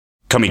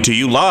Coming to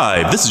you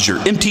live, this is your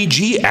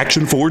MTG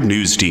Action Forward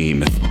News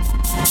Team.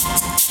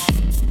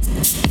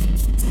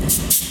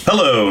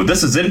 Hello,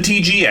 this is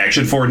MTG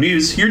Action Forward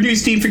News, your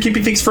news team for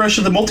keeping things fresh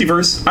in the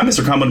multiverse. I'm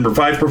Mr. Combo number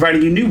 5,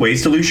 providing you new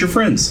ways to lose your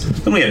friends.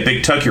 Then we have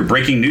Big Tuck, your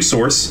breaking news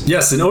source.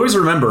 Yes, and always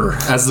remember,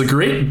 as the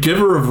great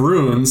giver of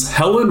runes,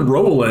 Helen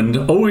Rowland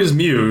always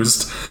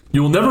mused,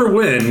 you will never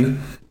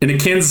win in a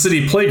Kansas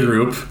City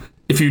playgroup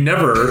if you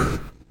never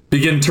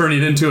begin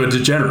turning into a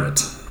degenerate.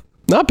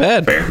 Not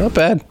bad. Fair. Not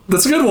bad.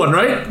 That's a good one,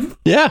 right?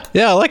 Yeah,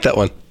 I like that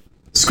one.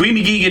 Squee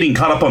McGee getting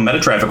caught up on meta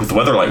traffic with the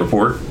Weatherlight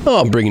report. Oh,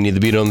 I'm bringing you the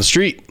beat on the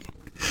street.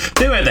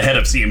 Then we had the head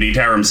of CMD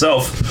Tower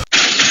himself.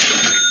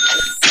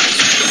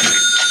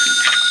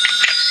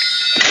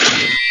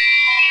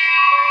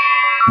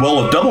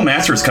 Well, with Double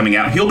Masters coming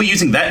out, he'll be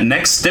using that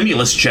next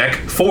stimulus check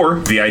for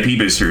VIP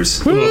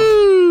boosters.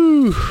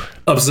 Woo!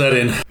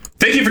 Upsetting.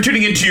 Thank you for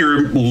tuning into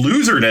your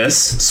loserness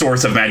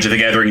source of Magic the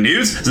Gathering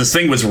news. This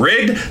thing was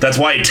rigged. That's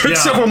why it took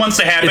several months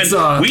to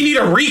happen. We need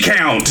a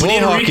recount. We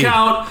need a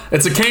recount.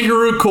 It's a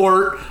kangaroo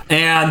court,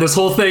 and this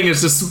whole thing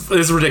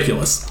is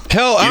ridiculous.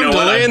 Hell, I'm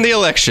delaying the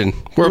election.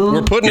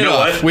 We're putting it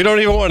off. What? We don't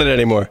even want it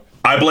anymore.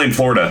 I blame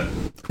Florida.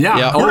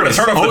 Yeah. We're going to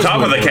start off the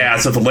top of the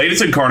cast with the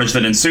latest in carnage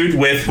that ensued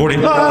with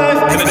 45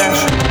 and a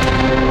dash.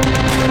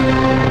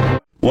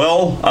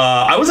 Well,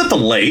 I was at the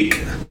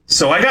lake,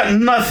 so I got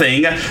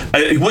nothing.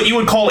 What you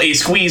would call a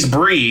squeeze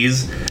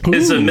breeze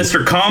is a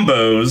Mr.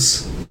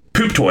 Combo's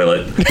poop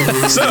toilet.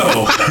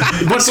 So,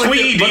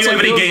 Squee, do you have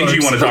any games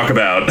you want to talk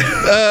about?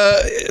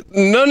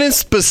 None in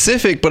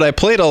specific, but I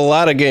played a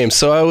lot of games.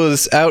 So I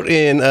was out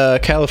in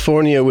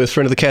California with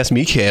friend of the cast,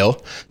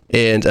 Mikhail,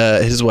 and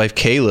his wife,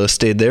 Kayla,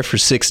 stayed there for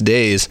 6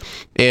 days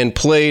and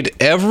played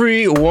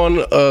every one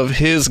of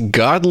his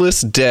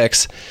godless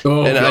decks.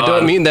 I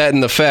don't mean that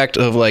in the fact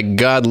of like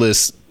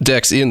godless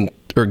decks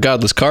or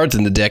godless cards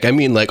in the deck. I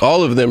mean, like,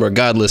 all of them are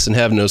godless and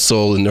have no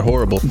soul and they're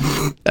horrible.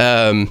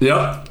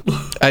 Yep.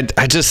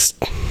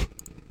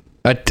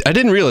 I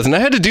didn't realize, and I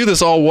had to do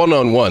this all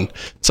one-on-one.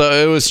 So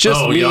it was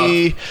just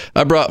me. Yeah.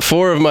 I brought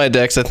 4 of my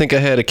decks. I think I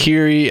had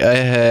Akiri, I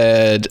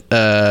had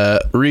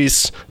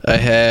Reese, I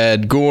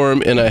had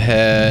Gorm, and I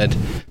had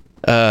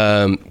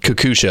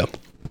Kakusha.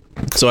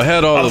 So I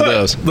had all of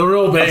those. The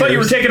real bangers. I thought you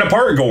were taking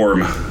apart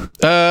Gorm.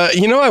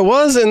 I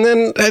was, and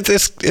then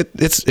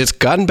it's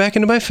gotten back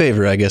into my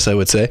favor, I guess I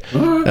would say.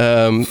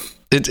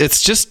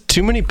 It's just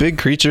too many big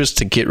creatures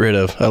to get rid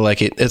of. I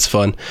like it. It's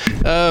fun.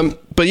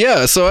 But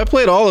yeah, so I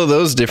played all of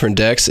those different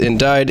decks and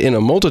died in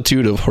a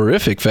multitude of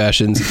horrific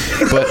fashions.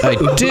 But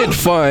I did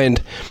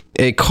find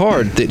a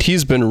card that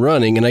he's been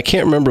running, and I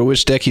can't remember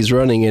which deck he's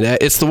running it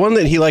at. It's the one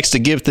that he likes to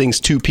give things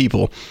to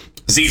people.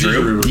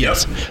 Z-Drew.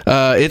 Yes.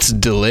 It's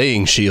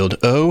Delaying Shield.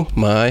 Oh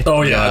my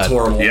God. It's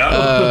horrible.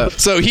 Yeah.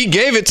 So he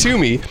gave it to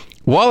me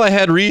while I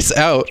had Reese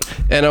out,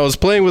 and I was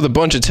playing with a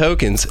bunch of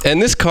tokens.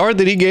 And this card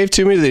that he gave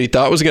to me that he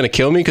thought was going to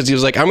kill me, because he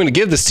was like, I'm going to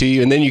give this to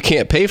you, and then you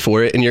can't pay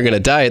for it, and you're going to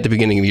die at the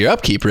beginning of your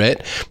upkeep,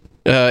 right?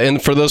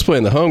 And for those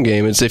playing the home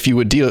game, it's if you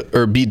would deal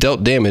or be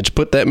dealt damage,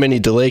 put that many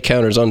delay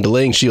counters on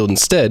Delaying Shield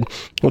instead.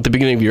 At the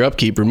beginning of your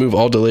upkeep, remove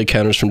all delay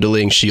counters from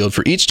Delaying Shield.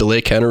 For each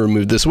delay counter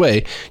removed this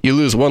way, you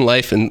lose 1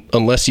 life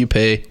unless you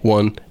pay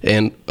 1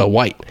 and a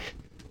white.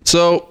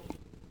 So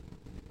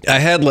I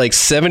had like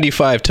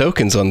 75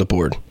 tokens on the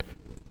board.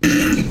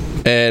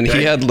 And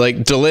he had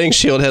like Delaying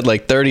Shield had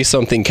like 30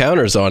 something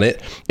counters on it,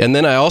 and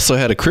then I also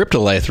had a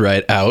Cryptolith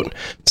right out,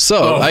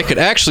 so I could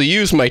actually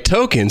use my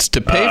tokens to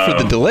pay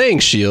for the Delaying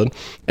Shield,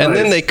 and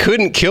then they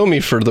couldn't kill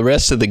me for the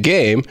rest of the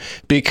game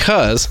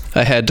because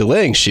I had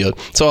Delaying Shield.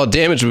 So all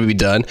damage would be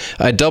done.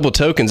 I double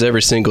tokens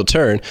every single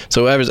turn,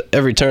 so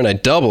every turn I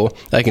double,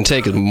 I can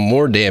take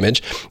more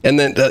damage, and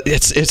then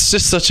it's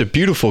just such a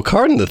beautiful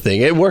card in the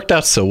thing. It worked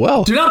out so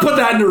well. Do not put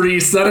that into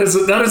Reese. That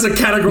is a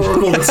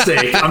categorical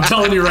mistake. I'm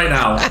telling you right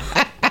now.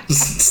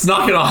 Just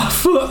knock it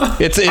off.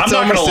 It's I'm not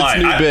almost gonna lie.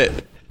 its new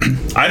bit.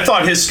 I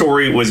thought his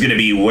story was going to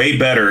be way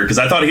better, because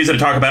I thought he was going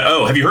to talk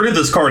about, have you heard of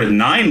this card at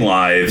 9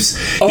 lives?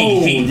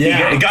 He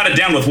got it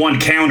down with 1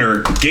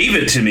 counter, gave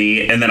it to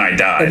me, and then I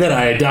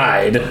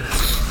died.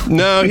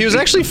 No, he was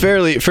actually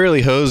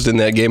fairly hosed in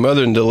that game,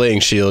 other than Delaying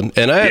Shield.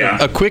 And I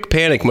had a quick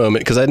panic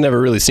moment because I'd never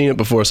really seen it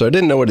before, so I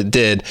didn't know what it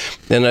did.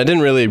 And I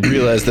didn't really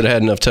realize that I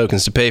had enough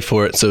tokens to pay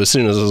for it. So as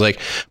soon as I was like,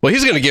 well,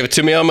 he's going to give it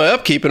to me on my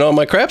upkeep and all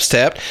my crap's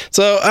tapped,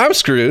 so I'm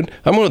screwed.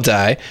 I'm going to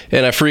die.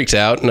 And I freaked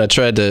out, and I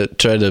tried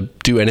to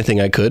do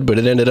anything I could, but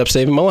it ended up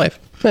saving my life.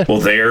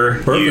 Well,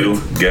 there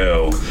you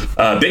go.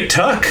 Big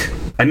Tuck.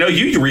 I know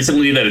you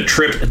recently did a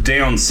trip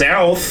down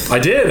south. I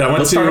did.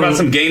 Let's talk about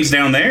some games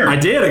down there. I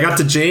did. I got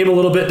to jam a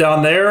little bit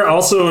down there.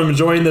 Also, I'm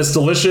enjoying this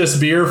delicious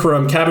beer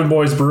from Cabin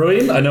Boys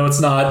Brewing. I know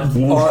it's not.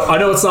 I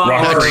know it's not.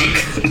 Rock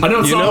Creek. I know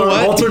it's not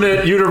our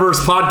alternate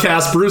universe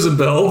podcast, Brews and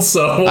Builds.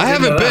 So I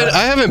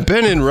haven't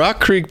been in Rock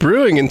Creek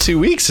Brewing in 2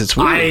 weeks. It's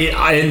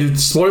weird.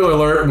 Spoiler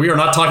alert: we are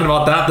not talking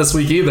about that this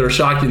week either.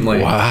 Shockingly.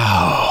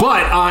 Wow.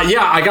 But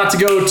I got to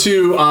go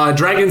to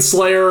Dragon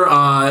Slayer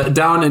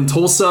down in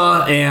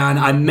Tulsa, and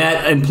I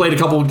met and played a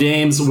couple of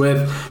games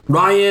with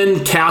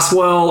Ryan,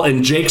 Caswell,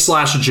 and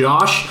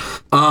Jake/Josh.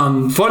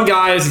 Fun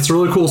guys. It's a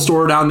really cool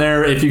store down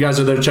there. If you guys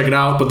are there to check it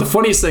out. But the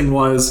funniest thing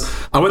was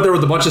I went there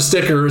with a bunch of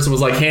stickers and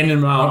was like handing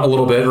them out a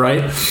little bit,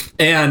 right?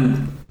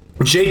 And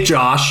Jake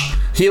Josh,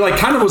 he like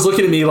kind of was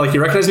looking at me like he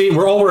recognized me.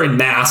 We're all wearing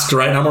masks,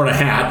 right? And I'm wearing a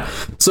hat.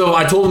 So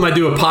I told him I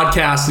do a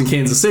podcast in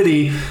Kansas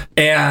City,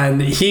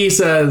 and he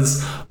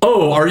says,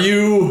 "Oh, are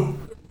you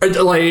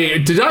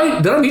like did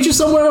I meet you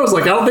somewhere?" I was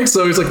like, "I don't think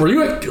so." He's like, "Were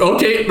you at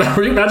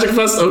Magic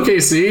Fest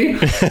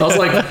OKC?" I was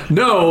like,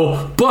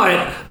 "No,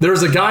 but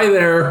there's a guy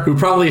there who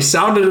probably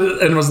sounded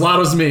and was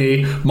loud as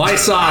me, my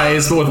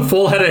size, but with a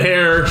full head of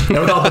hair and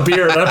without the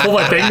beard." And I pulled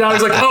my thing down.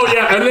 He's like, "Oh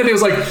yeah," and then he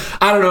was like,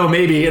 "I don't know,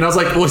 maybe." And I was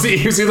like,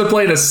 he was either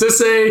playing a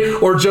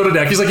Sisay or Joda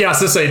deck. He's like, "Yeah,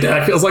 Sisay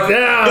deck." I was like,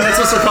 "Yeah, that's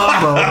Mr.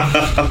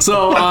 Combo."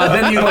 So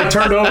then he like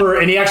turned over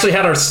and he actually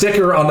had our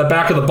sticker on the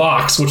back of the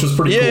box, which was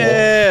pretty cool.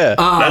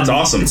 That's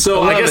awesome.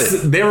 So I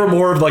guess they were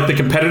more of like the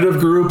competitive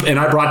group, and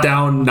I brought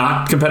down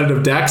not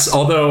competitive decks.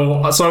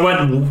 Although, so I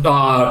went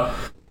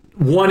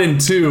 1 and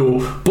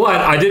 2, but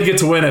I did get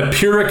to win a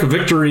Pyrrhic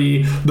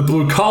Victory, the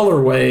blue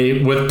collar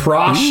way with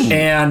Prosh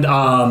and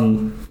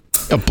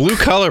a blue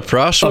collar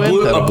Prosh win.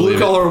 A blue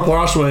collar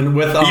Prosh win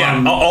with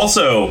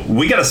Also,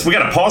 we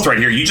gotta pause right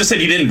here. You just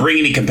said you didn't bring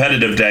any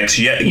competitive decks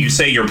yet. You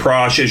say your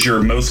Prosh is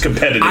your most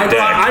competitive deck.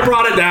 I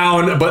brought it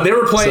down, but they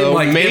were playing so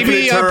like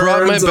maybe I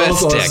brought my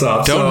best deck.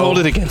 Don't hold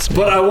it against me.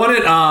 But I won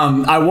it.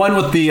 I won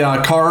with the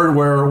card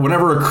where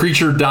whenever a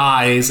creature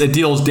dies, it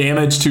deals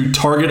damage to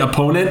target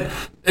opponent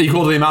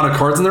equal to the amount of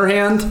cards in their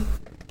hand.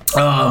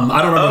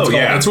 I don't remember what it's called.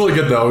 Yeah. It's really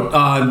good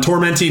though.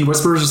 Tormenting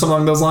Whispers or something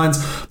along those lines.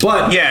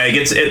 But yeah,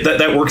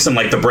 that works in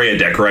like the Brea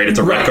deck, right? It's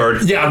a red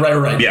card. Yeah,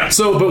 right. Yeah.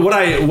 So, but what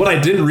I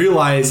didn't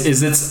realize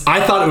is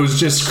I thought it was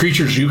just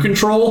creatures you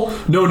control.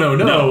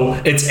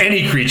 No. It's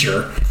any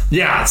creature.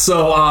 Yeah.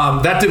 So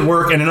that did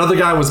work. And another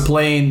guy was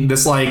playing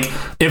this like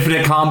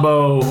infinite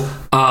combo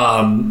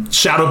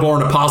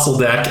Shadowborn Apostle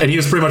deck, and he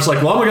was pretty much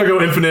like, "Well, I'm gonna go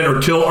infinite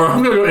or kill, or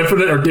I'm gonna go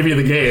infinite or give you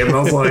the game." And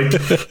I was like,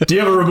 "Do you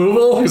have a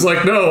removal?" He's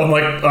like, "No." I'm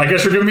like, "I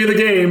guess you're giving me the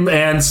game,"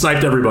 and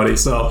sniped everybody.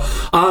 So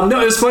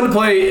no, it was fun to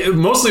play.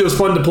 Mostly it was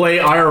fun to play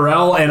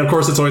IRL, and of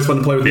course it's always fun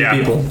to play with new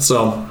people.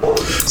 So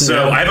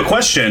I have a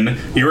question.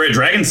 You were at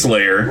Dragon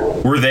Slayer.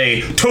 Were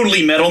they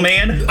totally Metal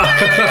Man?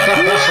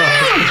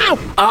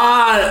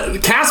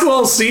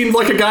 Caswell seemed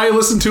like a guy who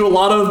listened to a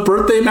lot of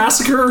Birthday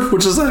Massacre,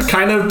 which is a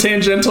kind of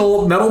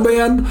tangential metal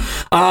band.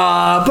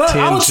 But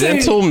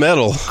tangential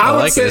metal. I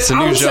like it. It's a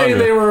new genre. Say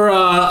they were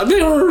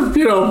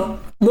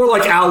more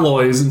like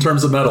alloys in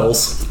terms of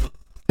metals.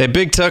 Hey,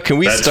 Big Tuck, can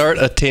we start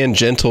a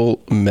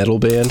tangential metal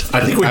band?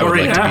 I think we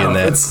already would like have. To be in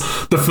that.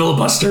 It's the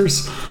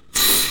Filibusters.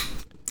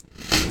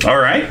 All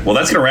right. Well,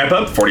 that's going to wrap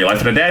up 40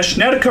 Life in a Dash.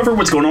 Now to cover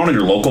what's going on in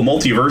your local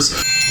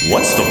multiverse.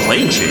 What's the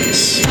Plane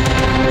Chase?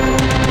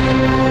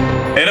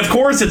 And of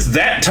course, it's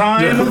that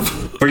time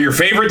for your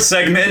favorite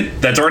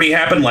segment that's already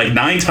happened like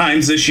 9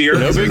 times this year.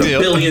 No big deal.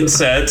 A billion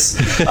sets.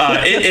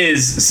 It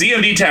is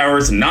CMD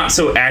Towers Not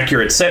So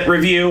Accurate Set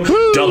Review,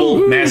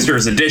 Double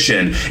Masters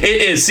Edition.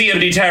 It is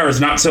CMD Towers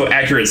Not So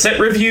Accurate Set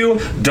Review,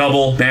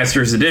 Double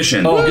Masters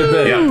Edition. Oh, good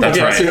bit. Yeah, that's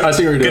right. I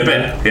see what you're doing.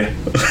 Good bit. Yeah.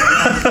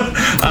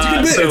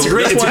 It's a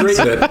great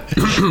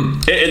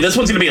bit. This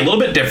one's going to be a little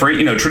bit different.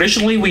 You know,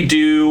 traditionally we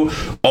do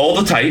all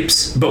the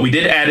types, but we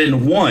did add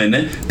in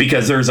one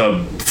because there's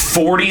a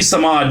 40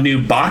 some odd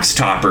new box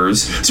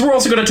toppers. So we're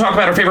also going to talk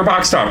about our favorite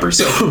box toppers.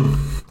 So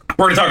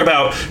we're going to talk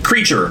about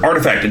creature,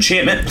 artifact,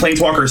 enchantment,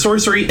 planeswalker,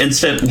 sorcery,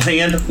 instant,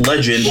 land,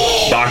 legend,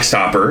 box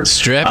topper.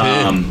 Strap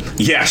in.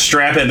 Yeah,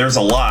 strap in. There's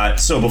a lot.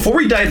 So before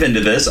we dive into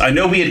this, I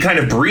know we had kind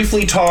of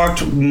briefly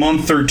talked a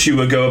month or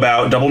two ago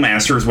about Double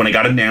Masters when it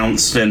got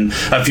announced and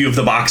a few of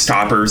the box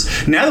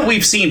toppers. Now that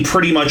we've seen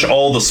pretty much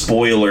all the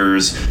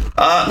spoilers,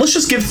 let's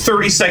just give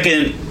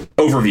 30-second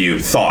overview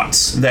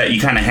thoughts that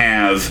you kind of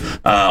have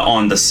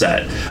on the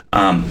set.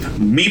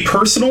 Me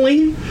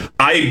personally,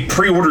 I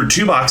pre-ordered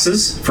 2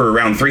 boxes for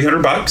around $300.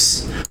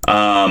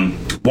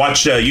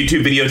 Watched a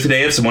YouTube video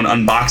today of someone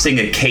unboxing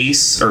a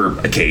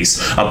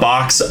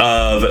box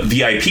of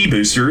VIP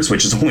boosters,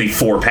 which is only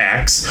 4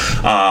 packs.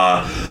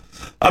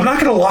 I'm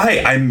not gonna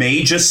lie, I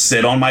may just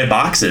sit on my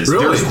boxes.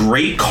 Really? There's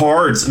great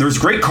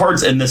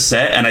cards in this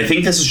set, and I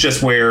think this is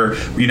just where,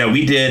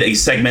 we did a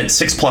segment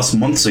 6+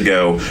 months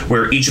ago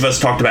where each of us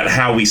talked about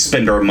how we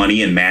spend our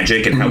money in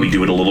Magic and how we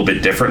do it a little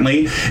bit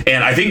differently.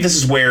 And I think this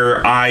is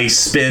where I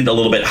spend a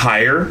little bit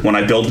higher when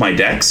I build my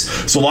decks.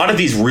 So a lot of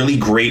these really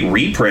great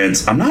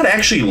reprints, I'm not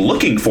actually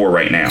looking for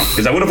right now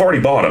because I would have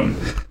already bought them.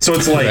 So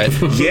it's like,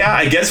 yeah,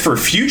 I guess for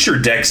future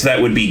decks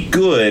that would be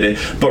good,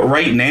 but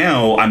right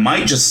now I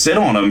might just sit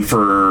on them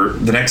for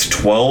the next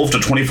 12 to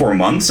 24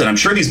 months, and I'm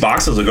sure these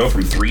boxes will go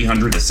from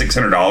 $300 to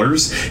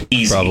 $600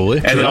 easy. Probably.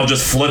 And then I'll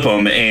just flip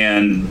them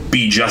and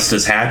be just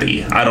as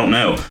happy. I don't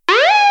know.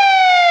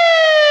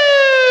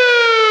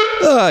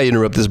 I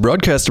interrupt this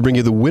broadcast to bring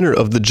you the winner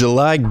of the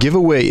July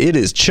giveaway. It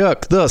is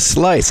Chuck the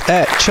Slice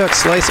at Chuck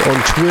Slice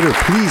on Twitter.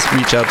 Please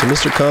reach out to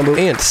Mr. Combo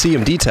and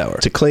CMD Tower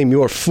to claim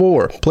your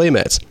 4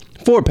 playmats,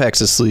 4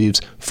 packs of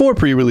sleeves, 4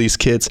 pre-release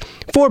kits,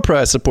 4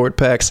 prize support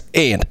packs,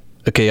 and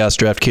a Chaos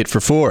Draft kit for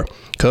 4.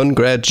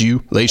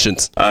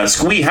 Congratulations.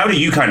 Squee, how do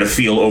you kind of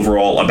feel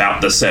overall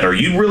about the set? Are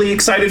you really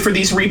excited for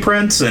these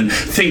reprints and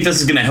think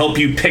this is going to help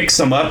you pick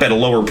some up at a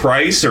lower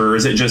price, or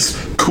is it just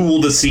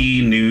cool to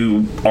see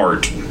new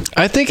art?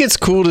 I think it's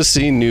cool to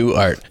see new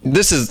art.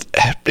 This is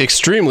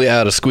extremely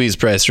out of Squee's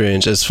price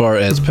range as far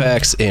as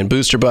packs and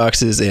booster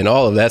boxes and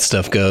all of that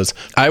stuff goes.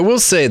 I will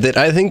say that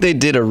I think they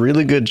did a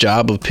really good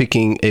job of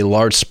picking a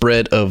large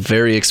spread of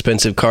very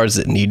expensive cards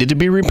that needed to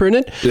be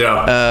reprinted.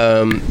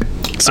 Yeah.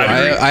 So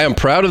I am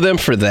proud of them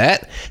for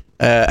that.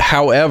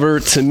 However,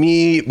 to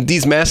me,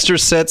 these master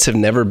sets have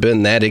never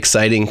been that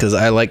exciting because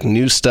I like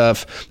new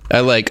stuff. I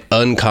like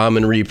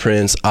uncommon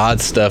reprints, odd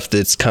stuff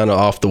that's kind of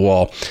off the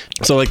wall.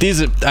 So like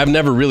these, I've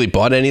never really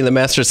bought any of the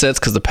master sets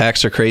because the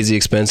packs are crazy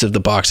expensive. The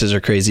boxes are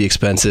crazy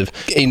expensive.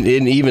 And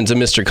even to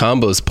Mr.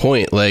 Combo's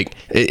point, like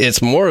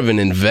it's more of an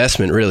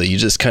investment, really. You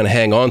just kind of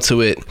hang on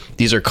to it.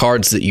 These are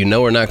cards that you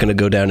know are not going to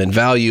go down in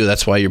value.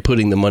 That's why you're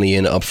putting the money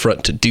in up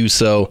front to do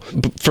so.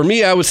 For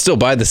me, I would still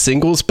buy the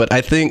singles, but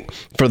I think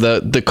for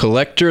the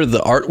collector,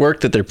 the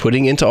artwork that they're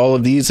putting into all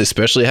of these,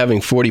 especially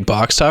having 40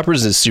 box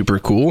toppers, is super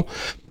cool.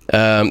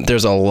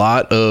 There's a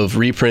lot of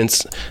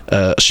reprints.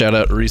 Shout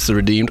out Reese the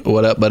Redeemed.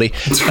 What up, buddy?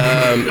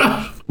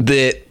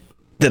 That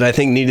I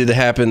think needed to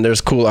happen. There's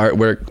cool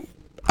artwork.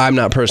 I'm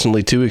not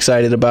personally too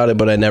excited about it,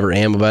 but I never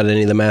am about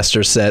any of the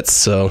master sets.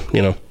 So,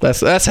 you know,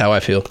 that's how I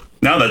feel.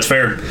 No, that's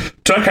fair.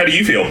 Tuck, how do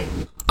you feel?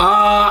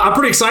 I'm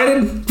pretty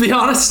excited, to be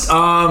honest.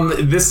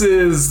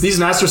 These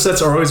master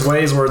sets are always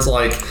ways where it's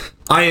like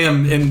I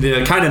am in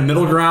the kind of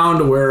middle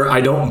ground where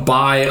I don't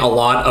buy a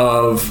lot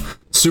of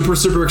super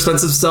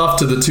expensive stuff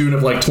to the tune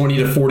of like $20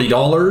 to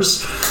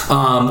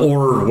 $40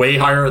 or way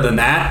higher than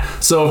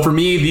that. So for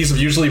me, these have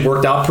usually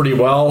worked out pretty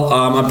well.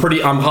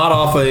 I'm hot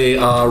off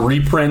a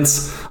reprint.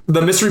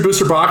 The mystery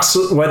booster box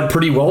went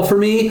pretty well for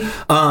me,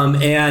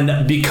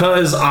 and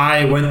because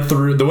I went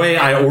through the way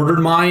I ordered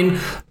mine,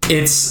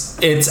 it's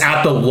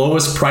at the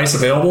lowest price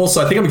available.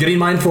 So I think I'm getting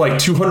mine for like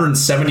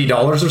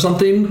 $270 or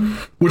something,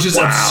 which is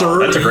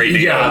absurd. That's a great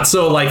deal. Yeah.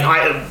 So like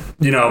I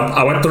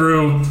went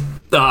through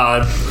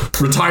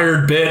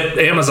retired bit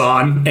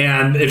Amazon,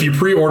 and if you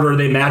pre-order,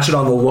 they match it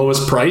on the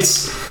lowest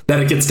price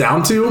that it gets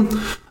down to.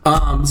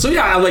 So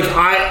yeah,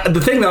 the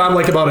thing that I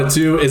like about it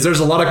too is there's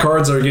a lot of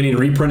cards that are getting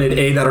reprinted,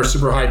 that are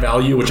super high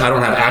value, which I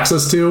don't have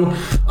access to,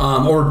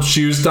 or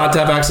choose not to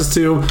have access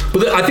to.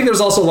 But I think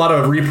there's also a lot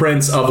of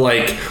reprints of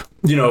like,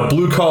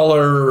 blue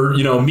collar,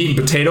 meat and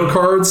potato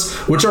cards,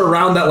 which are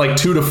around that like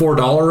 $2 to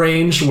 $4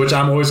 range, which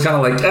I'm always kind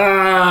of like,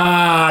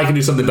 I can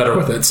do something better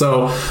with it.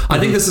 So I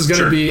think this is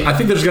going to be, I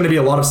think there's going to be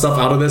a lot of stuff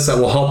out of this that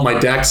will help my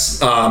decks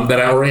that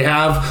I already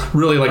have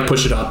really like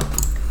push it up.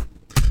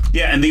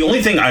 Yeah, and the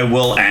only thing I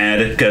will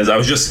add, because I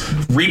was just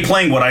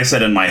replaying what I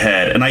said in my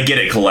head, and I get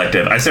it,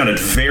 Collective. I sounded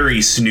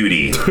very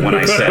snooty when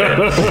I said it.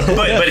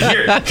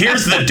 But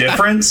here's the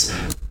difference.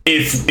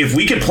 If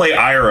we could play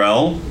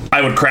IRL,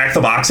 I would crack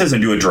the boxes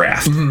and do a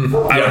draft. Mm-hmm.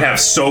 I would have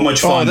so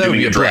much fun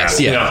doing a draft.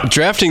 Yeah.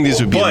 Drafting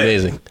these would be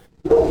amazing.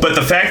 But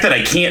the fact that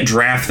I can't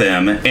draft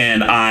them,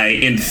 and I,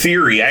 in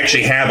theory,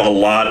 actually have a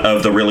lot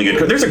of the really good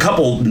cards. There's a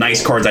couple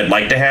nice cards I'd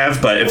like to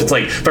have, but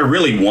if I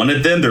really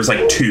wanted them, there's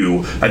like two.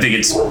 I think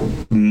it's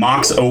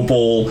Mox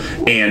Opal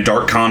and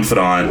Dark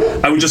Confidant.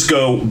 I would just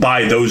go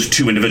buy those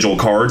two individual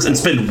cards and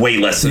spend way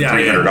less than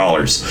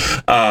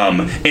 $300.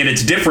 And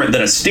it's different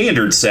than a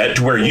standard set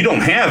to where you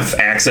don't have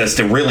access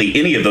to really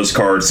any of those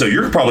cards, so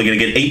you're probably going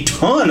to get a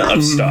ton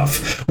of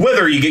stuff.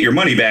 Whether you get your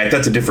money back,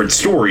 that's a different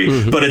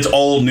story, but it's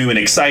all new and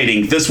exciting.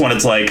 This one,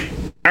 it's like,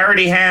 I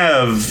already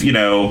have,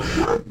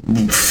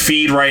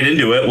 feed right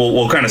into it.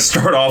 We'll kind of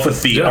start off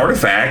with the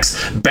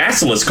artifacts.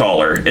 Basilisk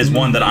Collar is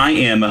one that I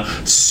am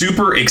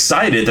super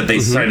excited that they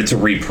decided to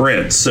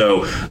reprint.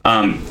 So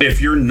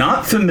if you're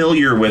not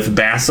familiar with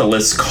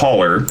Basilisk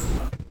Collar,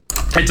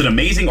 it's an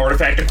amazing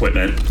artifact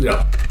equipment.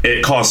 Yeah.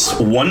 It costs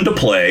 1 to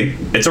play.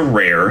 It's a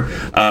rare.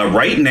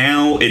 Right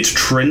now, it's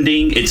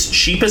trending. Its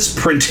cheapest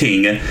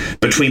printing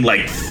between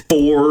like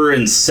 $4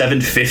 and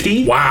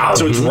 $7.50. Wow.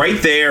 So it's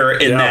right there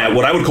in that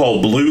what I would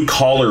call blue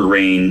collar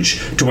range,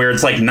 to where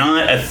it's like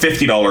not a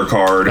 $50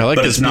 card, I like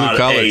but this it's not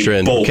a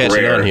trend. bulk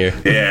rare. On here.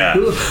 Yeah.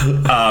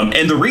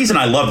 And the reason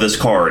I love this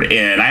card,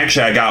 and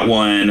I got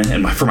one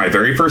for my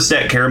very first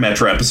set,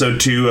 Karametra, episode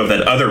 2 of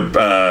that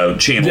other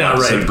channel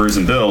episode, Brews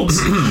and Builds.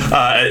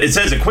 It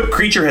says equipped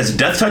creature has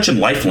Death Touch and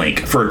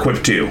Lifelink for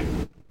equipped 2.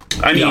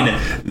 I mean,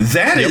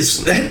 that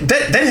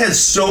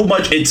has so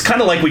much. It's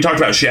kind of like we talked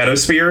about Shadow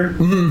Spear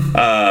in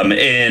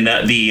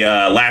the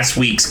last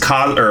week's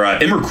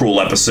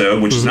Emrakul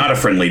episode, which is not a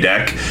friendly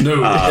deck.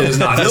 No, it is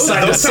not. Those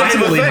types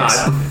of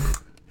effects.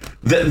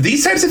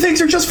 These types of things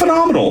are just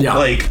phenomenal.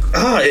 Yeah.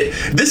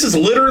 This is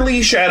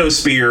literally Shadow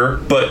Spear,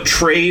 but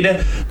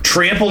trade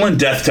Trample and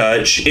Death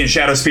Touch, and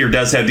Shadow Spear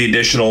does have the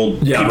additional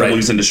people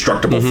lose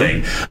indestructible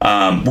thing.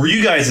 Were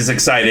you guys as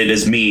excited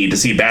as me to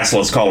see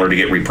Basilisk Collar to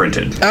get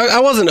reprinted?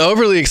 I wasn't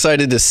overly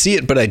excited to see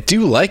it, but I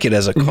do like it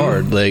as a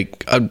card.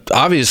 Like,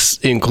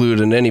 obviously include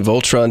in any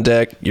Voltron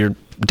deck, your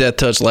Death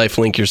Touch,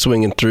 Lifelink, you're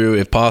swinging through.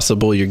 If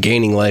possible, you're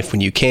gaining life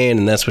when you can,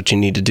 and that's what you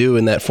need to do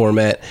in that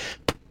format.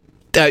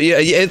 Yeah,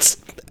 it's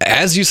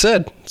as you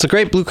said, it's a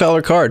great blue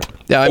collar card.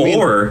 Yeah, I mean,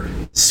 or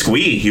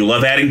Squee, you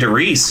love adding to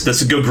Reese.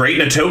 This would go great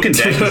in a token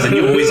deck because then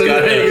you always got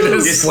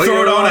to just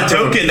throw it on a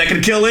token that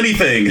can kill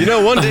anything. You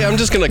know, one day I'm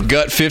just gonna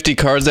gut 50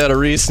 cards out of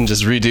Reese and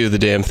just redo the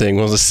damn thing.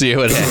 We'll just see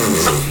what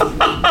happens.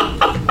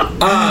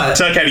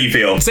 Tuck, how do you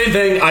feel? Same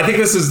thing. I think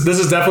this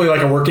is definitely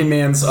like a working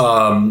man's.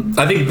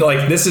 I think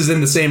like this is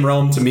in the same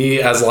realm to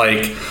me as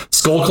like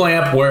Skull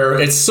Clamp, where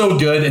it's so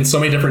good in so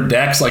many different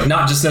decks. Like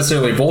not just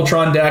necessarily a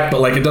Voltron deck,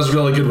 but like it does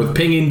really good with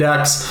pinging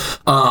decks.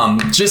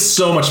 Just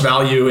so much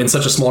value in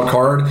such a small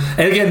card.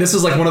 And again, this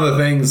is like one of the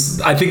things.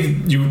 I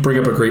think you bring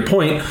up a great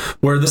point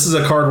where this is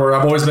a card where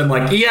I've always been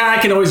like, yeah,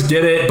 I can always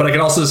get it, but I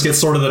can also just get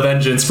Sword of the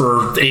Vengeance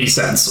for 80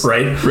 cents,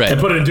 right? And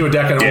put it into a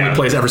deck and it only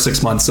plays every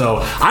 6 months. So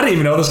I didn't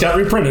even know this got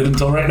reprinted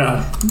until right now.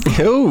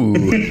 Ooh,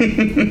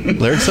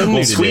 learned something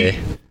new today.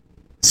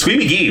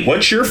 Sweet McGee,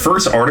 what's your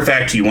first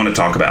artifact you want to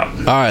talk about?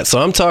 All right, so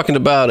I'm talking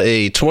about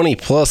a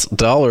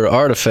 $20+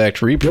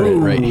 artifact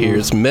reprint right here.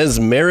 It's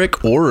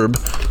Mesmeric Orb.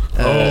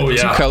 Two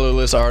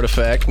colorless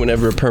artifact.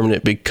 Whenever a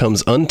permanent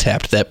becomes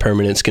untapped, that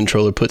permanent's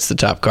controller puts the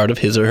top card of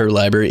his or her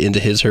library into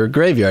his or her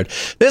graveyard.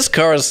 This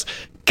card's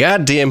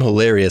goddamn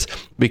hilarious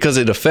because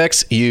it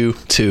affects you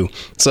too.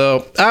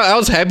 So I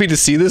was happy to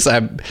see this.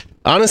 I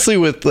honestly,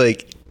 with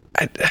like,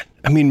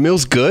 I mean,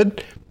 Mill's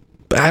good.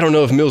 I don't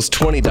know if Mill's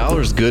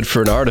 $20 good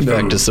for an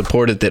artifact to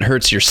support it that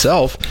hurts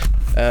yourself.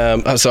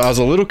 So I was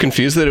a little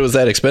confused that it was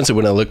that expensive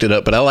when I looked it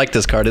up, but I like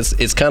this card.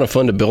 It's kind of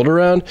fun to build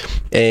around,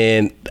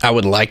 and I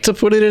would like to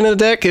put it in a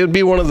deck. It would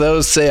be one of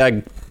those, say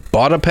I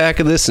bought a pack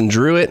of this and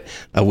drew it,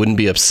 I wouldn't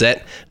be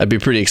upset. I'd be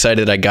pretty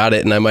excited I got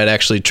it, and I might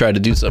actually try to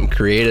do something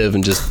creative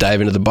and just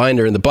dive into the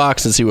binder in the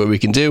box and see what we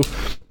can do.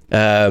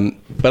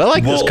 But I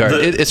like this card.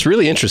 It's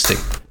really interesting.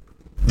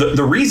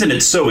 The reason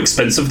it's so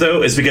expensive,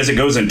 though, is because it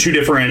goes in two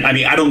different... I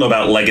mean, I don't know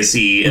about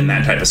Legacy and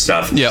that type of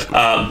stuff. Yep.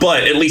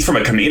 But at least from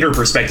a Commander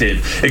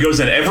perspective, it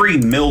goes in every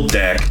mill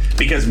deck,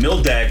 because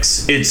mill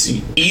decks, it's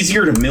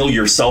easier to mill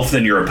yourself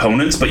than your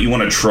opponents, but you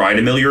want to try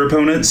to mill your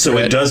opponents, so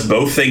it does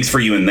both things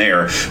for you in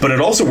there. But it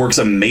also works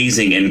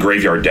amazing in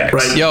graveyard decks.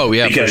 Right. Oh,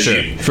 yeah,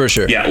 for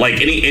sure. Yeah, like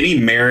any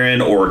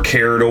Marin or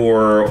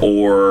Carador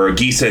or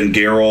Gisa and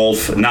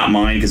Geralf, not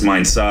mine, because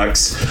mine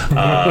sucks.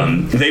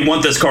 They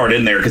want this card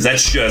in there, because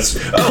that's just...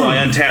 Oh, I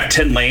untapped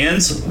 10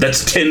 lands.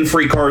 That's 10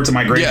 free cards in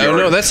my graveyard. Yeah,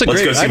 no, that's a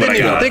great. I didn't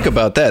even think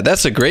about that.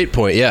 That's a great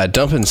point. Yeah,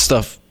 dumping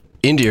stuff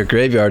into your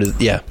graveyard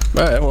is. Yeah.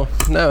 All right. Well,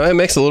 no, it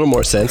makes a little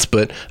more sense,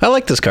 but I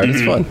like this card.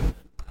 It's fun.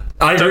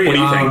 I agree. What do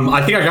you think?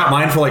 I think I got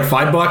mine for like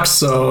 $5,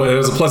 so it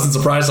was a pleasant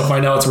surprise to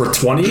find out it's worth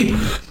 20.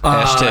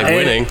 Hashtag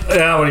winning.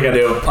 Yeah, what are you gonna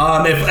do?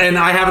 And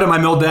I have it in my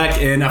mill deck,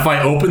 and if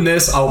I open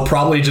this, I'll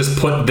probably just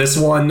put this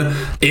one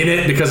in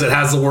it because it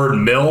has the word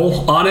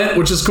mill on it,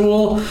 which is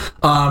cool.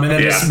 And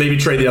then just maybe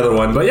trade the other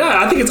one. But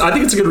yeah, I think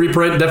it's a good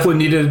reprint. Definitely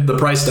needed the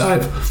price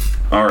dive.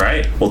 All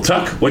right. Well,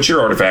 Tuck, what's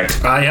your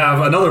artifact? I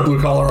have another blue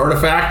collar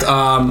artifact.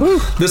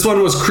 This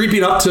one was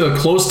creeping up to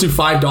close to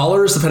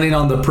 $5, depending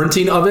on the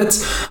printing of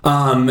it.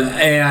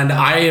 And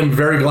I am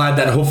very glad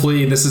that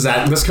hopefully this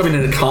coming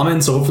in a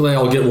common, so hopefully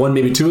I'll get one,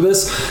 maybe two of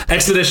this.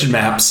 Expedition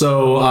Map.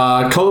 So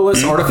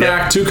colorless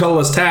artifact, 2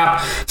 colorless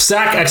tap,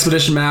 sack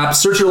Expedition Map,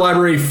 search your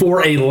library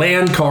for a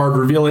land card,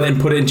 reveal it,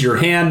 and put it into your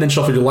hand, then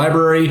shuffle your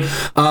library.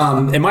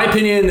 In my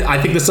opinion,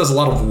 I think this does a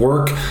lot of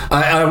work.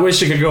 I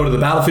wish it could go to the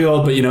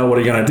battlefield, but what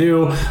are you going to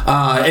do?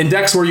 In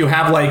decks where you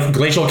have like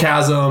Glacial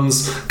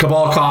Chasms,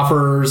 Cabal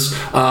Coffers,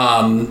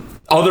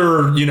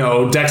 other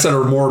decks that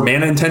are more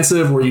mana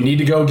intensive where you need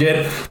to go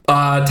get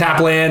tap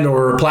land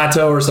or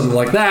plateau or something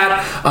like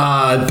that,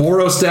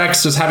 Boros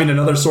decks, just having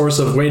another source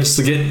of ways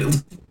to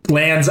get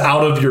lands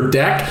out of your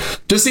deck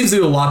just seems to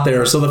do a lot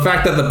there. So the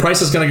fact that the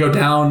price is going to go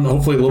down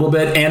hopefully a little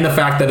bit, and the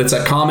fact that it's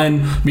at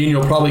common, meaning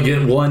you'll probably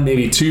get 1,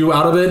 maybe 2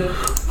 out of it,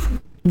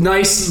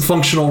 nice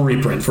functional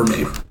reprint for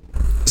me.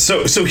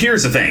 So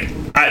here's the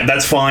thing.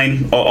 That's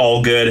fine.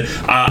 All good.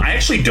 I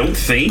actually don't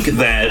think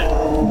that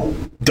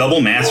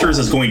Double Masters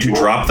is going to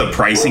drop the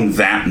pricing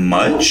that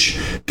much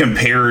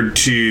compared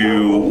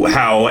to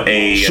how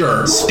a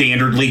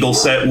standard legal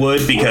set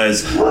would,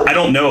 because I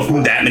don't know if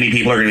that many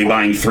people are going to be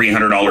buying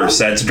 $300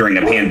 sets during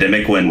a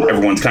pandemic when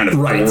everyone's kind of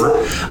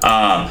poor.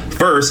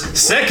 First.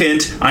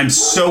 Second, I'm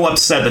so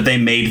upset that they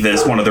made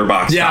this one of their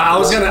box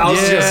toppers. I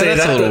was gonna say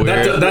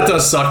that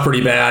does suck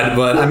pretty bad,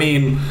 but I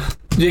mean,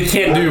 you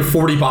can't do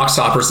 40 box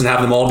toppers and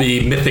have them all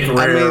be mythic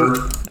rare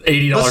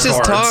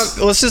 $80 cards.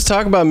 Let's just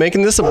talk about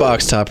making this a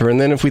box topper, and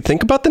then if we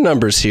think about the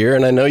numbers here,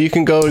 and I know you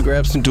can go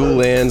grab some dual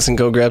lands and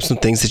go grab some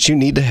things that you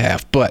need to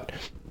have, but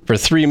for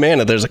 3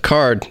 mana, there's a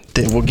card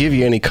that will give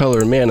you any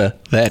color and mana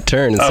that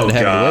turn instead of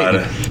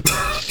having to wait.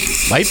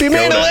 Might be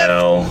mana left.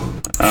 All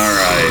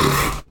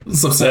right.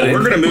 Well,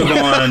 we're going to move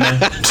on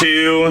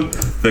to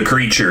the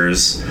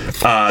creatures.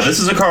 This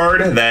is a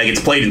card that gets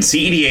played in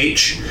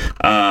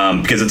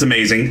CEDH because it's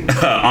amazing.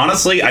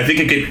 Honestly, I think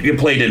it could get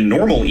played in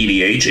normal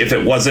EDH if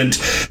it wasn't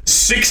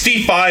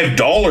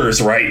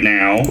 $65 right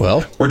now.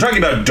 Well, we're talking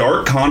about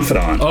Dark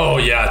Confidant. Oh,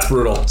 yeah, it's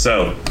brutal.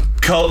 So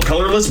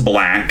Colorless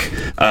black,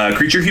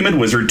 creature human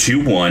wizard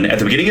 2/1. At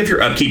the beginning of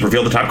your upkeep,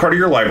 reveal the top card of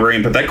your library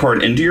and put that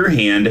card into your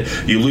hand.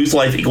 You lose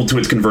life equal to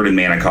its converted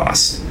mana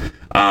cost.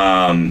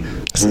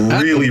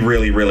 Really,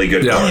 really, really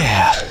good card.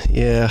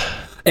 Yeah.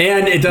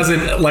 And it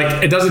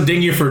doesn't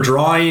ding you for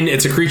drawing.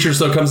 It's a creature,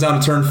 so it comes down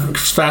to turn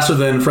faster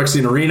than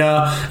Phyrexian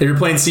Arena. If you're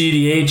playing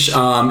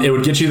CEDH, it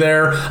would get you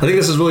there. I think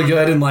this is really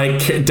good in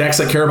like decks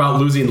that care about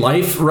losing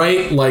life,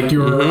 right? Like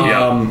your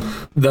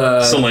the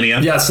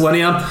Selenia. Yeah,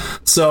 Selenia.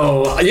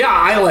 So yeah,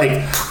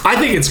 I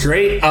think it's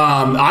great.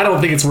 I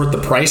don't think it's worth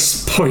the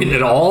price point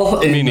at all.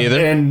 Me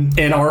neither.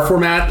 In our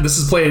format, this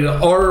is played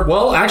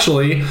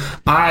actually,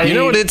 you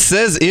know what it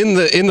says in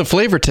the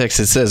flavor text?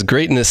 It says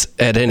greatness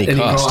at any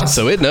cost.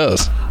 So it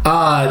knows.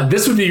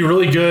 This would be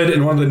really good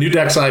in one of the new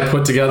decks I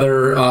put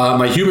together,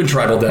 my human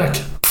tribal deck.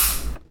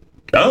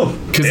 Oh,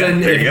 because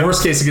then in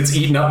worst case it gets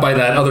eaten up by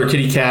that other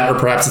kitty cat, or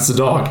perhaps it's a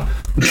dog.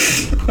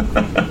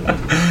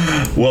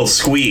 Well,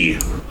 Squee,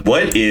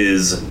 what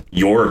is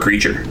your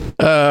creature?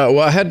 Well,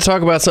 I had to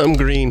talk about something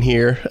green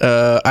here.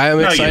 I am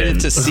excited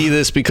to see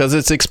this because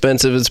it's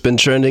expensive. It's been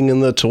trending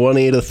in the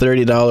 $20 to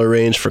 $30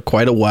 range for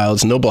quite a while.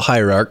 It's Noble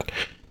Hierarch.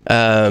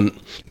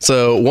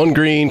 So 1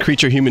 green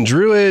creature human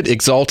druid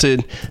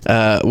exalted.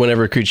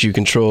 Whenever a creature you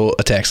control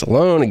attacks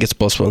alone, it gets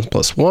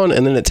 +1/+1,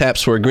 and then it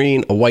taps for a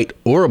green, a white,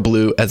 or a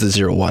blue as a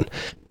 0/1.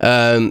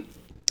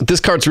 This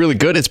card's really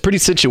good. It's pretty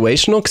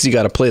situational because you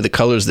got to play the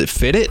colors that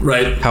fit it.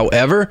 Right.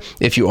 However,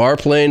 if you are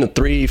playing a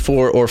 3,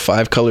 4, or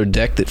 5 color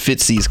deck that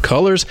fits these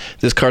colors,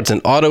 this card's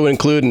an auto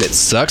include, and it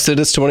sucks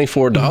that it's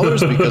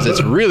 $24 because it's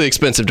really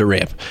expensive to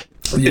ramp.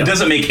 Yeah. It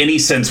doesn't make any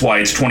sense why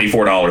it's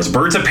 $24.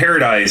 Birds of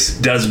Paradise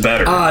does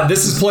better.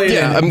 This is played.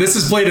 This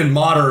is played in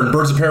Modern.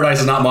 Birds of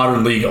Paradise is not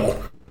Modern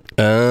legal.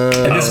 And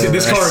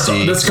this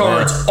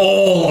card's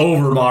all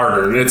over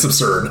Modern. It's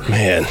absurd.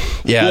 Man,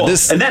 yeah.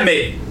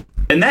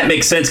 And that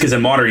makes sense because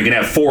in Modern you can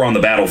have 4 on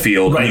the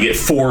battlefield and you get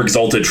 4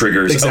 exalted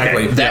triggers.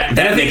 Exactly. Okay.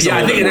 That makes a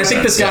little bit more sense. I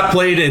think this got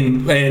played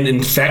in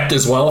Infect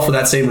as well for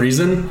that same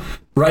reason.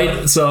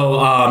 Right, so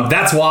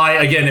that's why,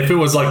 again, if it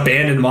was like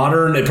banned in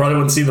Modern, it probably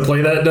wouldn't see the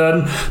play that it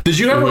done. Did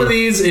you have one of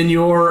these in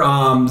your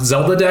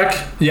Zelda deck?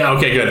 Yeah,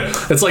 okay, good.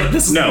 It's like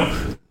this. No,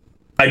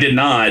 I did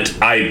not.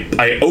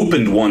 I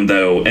opened one,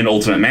 though, in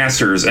Ultimate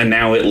Masters, and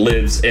now it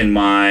lives in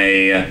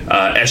my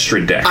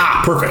Estrid deck.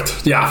 Ah,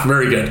 perfect. Yeah,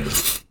 very good.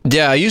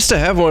 Yeah, I used to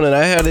have one, and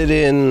I had it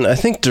in, I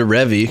think,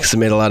 Derevi, because it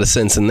made a lot of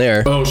sense in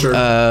there. Oh, sure.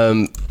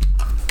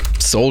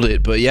 Sold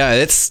it, but yeah,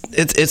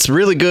 it's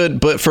really good.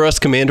 But for us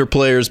Commander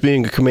players,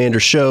 being a Commander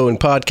show and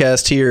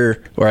podcast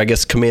here, or I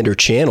guess Commander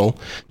channel,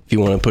 if you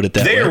want to put it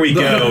that way. There we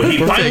go. He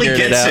finally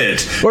gets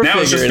it. Now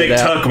it's just Big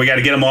Tuck. We got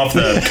to get him off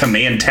the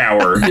command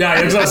tower. Yeah,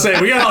 I was gonna say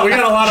we got a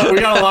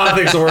lot of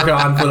things to work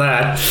on for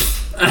that.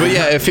 But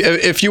yeah,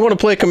 if you want to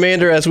play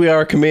Commander as we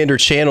are a Commander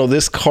channel,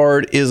 this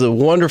card is a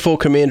wonderful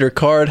Commander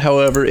card.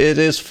 However, it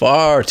is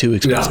far too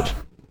expensive. Yeah.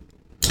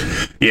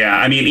 Yeah,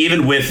 I mean,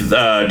 even with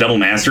Double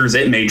Masters,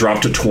 it may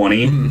drop to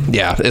 20.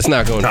 Yeah, it's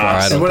not going far.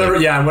 I don't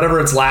think. Yeah, and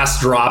whatever its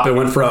last drop, it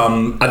went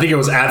from, I think it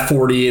was at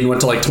 40 and went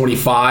to like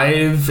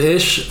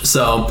 25-ish.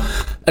 So,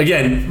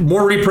 again,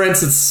 more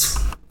reprints. It's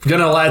not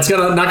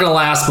gonna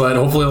last, but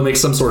hopefully it'll make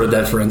some sort of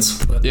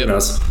difference. But who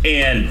knows?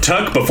 And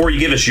Tuck, before you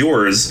give us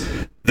yours,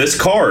 this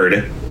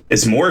card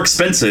is more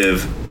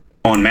expensive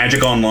on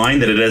Magic Online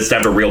than it is to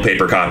have a real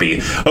paper copy.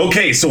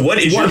 Okay, so what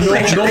is your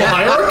creature? Noble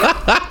Hierarch?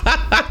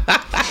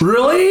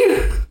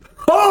 Really?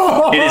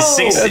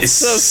 It is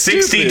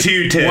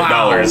 $62.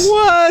 Wow.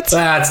 What?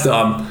 That's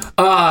dumb.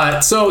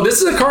 So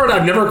this is a card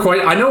I've never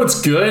quite... I know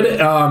it's good,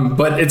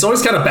 but it's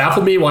always kind of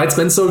baffled me why it's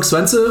been so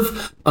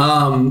expensive.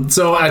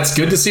 So it's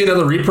good to see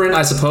another reprint,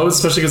 I suppose,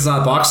 especially because it's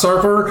not a box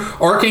tarper.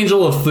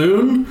 Archangel of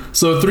Thune.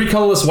 So 3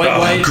 colorless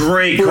white.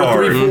 Great for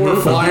card. A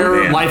 3/4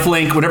 flyer,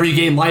 lifelink. Whenever you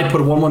gain life,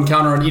 put a 1/1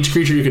 counter on each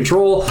creature you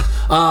control.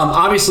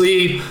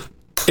 Obviously...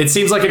 It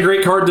seems like a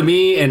great card to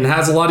me and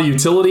has a lot of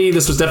utility.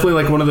 This was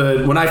definitely like one of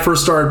the, when I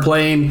first started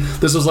playing,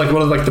 this was like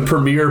one of like the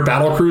premier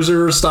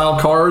battlecruiser style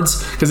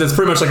cards because it's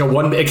pretty much like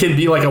it can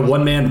be like a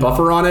 1-man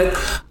buffer on it.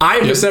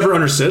 I've just never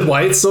understood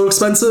why it's so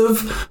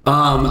expensive.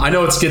 I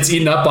know it gets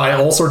eaten up by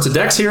all sorts of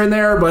decks here and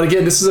there, but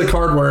again, this is a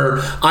card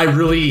where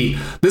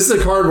this is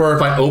a card where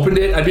if I opened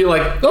it, I'd be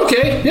like,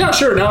 okay, yeah,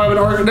 sure. Now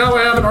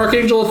I have an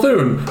Archangel of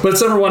Thune, but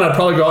it's never one I'd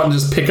probably go out and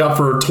just pick up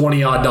for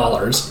 $20 odd.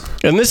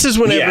 And this is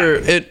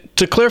whenever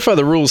to clarify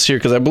the rules here,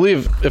 because I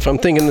believe if I'm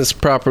thinking this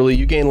properly,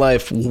 you gain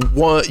life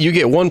you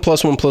get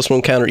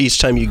 1+1/+1 counter each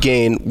time you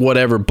gain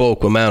whatever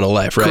bulk amount of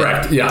life, right?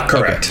 Correct. Yeah.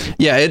 Correct. Okay.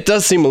 Yeah, it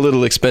does seem a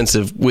little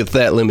expensive with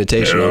that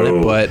limitation on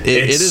it, but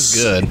it is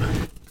good.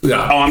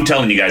 Yeah. Oh, I'm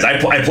telling you guys, I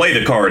play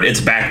the card.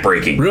 It's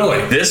backbreaking.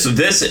 Really? This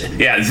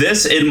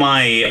in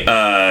my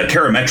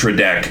Karametra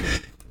deck.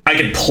 I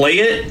could play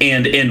it,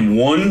 and in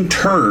one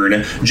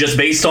turn, just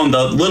based on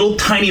the little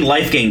tiny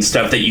life gain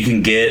stuff that you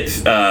can get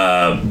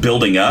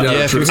building up,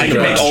 Yeah, I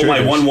can make all my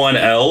 1/1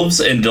 elves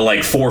into like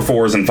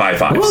 4/4s and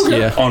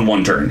 5/5s on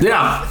one turn.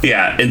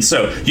 Yeah, and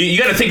so you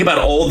got to think about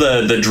all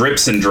the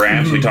drips and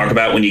drabs we talk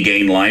about when you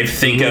gain life.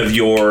 Think of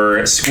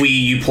your Squee,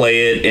 you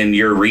play it in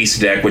your Reese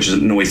deck, which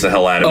annoys the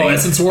hell out of me.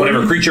 Essence Warden?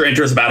 Whenever creature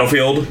enters the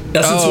battlefield.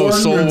 Essence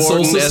Warden,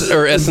 Soul Warden,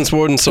 or Essence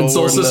Warden, Soul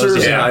Warden.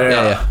 Sisters?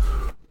 Yeah.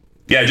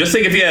 Yeah, just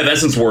think if you have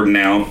Essence Warden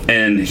now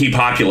and he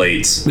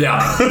populates.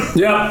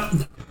 Yeah.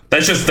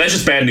 That's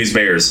just bad news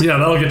bears. Yeah,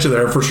 that'll get you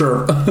there for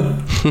sure.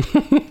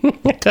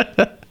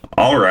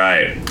 All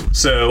right.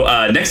 So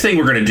next thing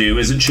we're going to do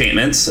is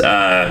enchantments.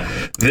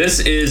 This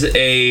is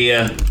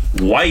a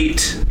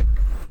white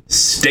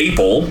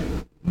staple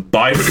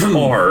by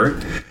far.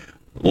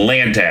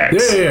 Land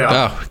tax. Yeah.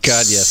 Oh,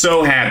 God, yes.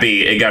 So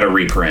happy it got a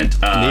reprint.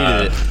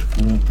 Needed it.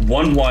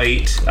 1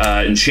 white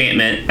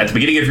enchantment. At the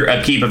beginning of your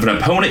upkeep, if an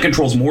opponent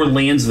controls more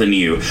lands than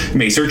you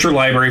may search your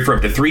library for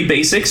up to 3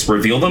 basics,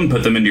 reveal them,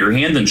 put them into your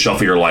hand, then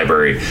shuffle your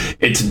library.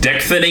 It's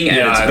deck thinning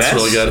at its best.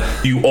 Really good.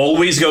 You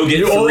always go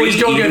get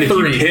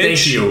 3.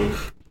 Thank you.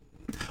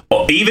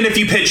 Even if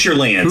you pitch your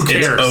lands,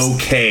 it's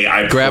okay.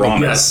 I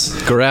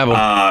promise. Grab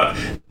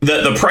them.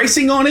 The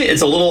pricing on it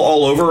is a little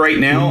all over right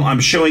now. I'm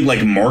showing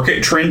like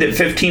market trend at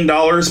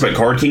 $15, but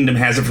Card Kingdom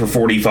has it for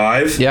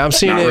 $45. Yeah, I'm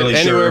seeing it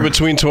anywhere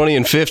between 20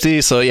 and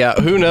 50. So yeah,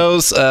 who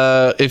knows?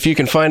 If you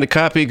can find a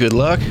copy, good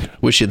luck.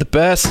 Wish you the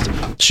best.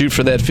 Shoot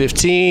for that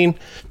 15.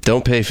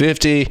 Don't pay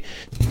 50.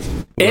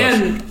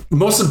 And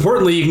most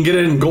importantly, you can get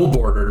it in gold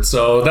bordered.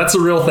 So that's a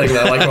real thing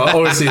that I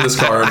always see this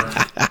card.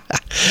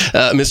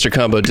 Mr.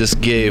 Combo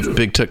just gave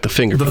Big Tuck the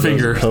finger. The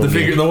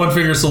one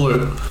finger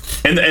salute.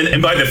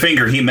 And by the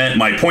finger, he meant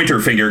my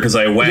pointer finger because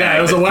I wagged. Yeah,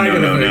 it was a wag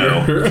of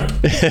the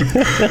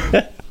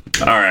finger.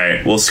 All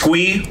right. Well,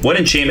 Squee, what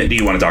enchantment do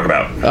you want to talk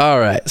about? All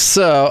right.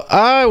 So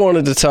I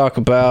wanted to talk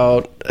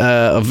about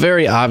a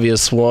very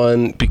obvious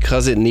one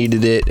because it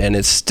needed it, and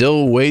it's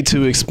still way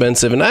too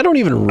expensive. And I don't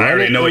even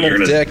run it in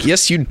the deck.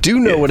 Yes, you do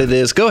know what it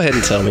is. Go ahead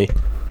and tell me.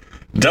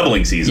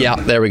 Doubling season. Yeah,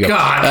 there we go.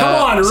 God, come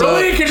on,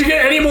 really? Could you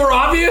get any more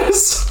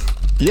obvious?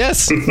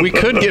 Yes, we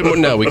could get more.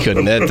 No, we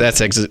couldn't.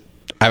 That's exit.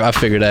 I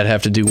figured I'd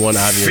have to do one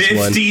obvious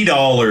one.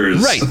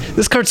 $50. Right.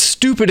 This card's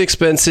stupid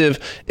expensive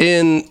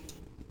in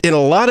a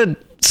lot of.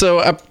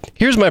 So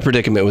here's my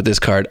predicament with this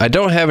card. I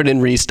don't have it in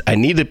Reist. I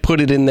need to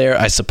put it in there,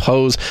 I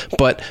suppose.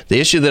 But the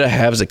issue that I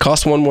have is it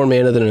costs 1 more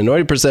mana than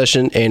Anointed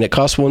Procession, and it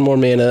costs 1 more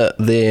mana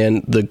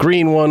than the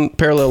green one,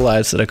 Parallel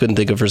Lives, that I couldn't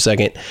think of for a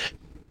second.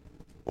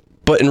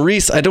 But in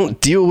Reist, I don't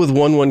deal with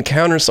 1/1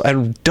 counters, so I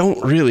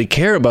don't really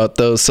care about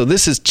those. So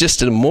this is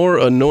just a more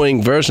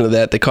annoying version of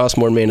that costs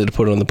more mana to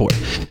put on the board.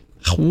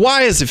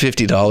 Why is it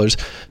 $50?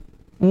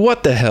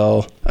 What the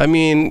hell? I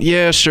mean,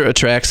 yeah, sure,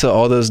 Atraxa,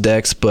 all those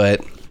decks,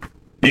 but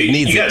it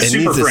needs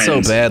it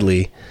so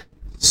badly.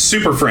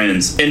 Super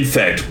Friends,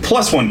 Infect,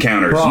 +1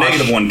 counters,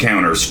 -1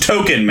 counters,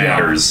 token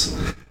matters.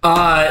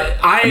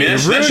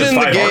 That's ruining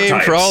the game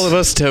for all of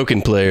us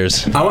token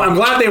players. I'm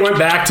glad they went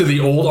back to the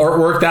old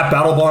artwork. That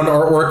Battle Bond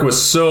artwork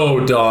was so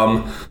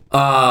dumb.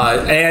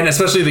 And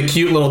especially the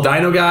cute little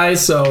dino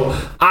guys. So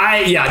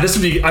this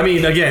would be, I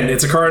mean, again,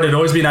 it's a card. It'd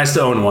always be nice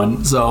to own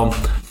one. So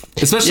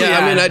especially,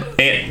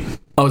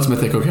 it's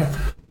mythic. Okay.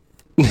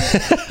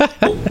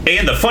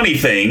 And the funny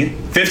thing,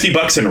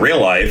 $50 in real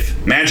life,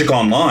 Magic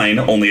Online,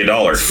 only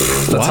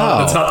 $1.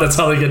 That's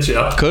how they get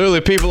you.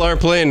 Clearly people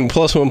aren't playing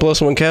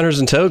 +1/+1 counters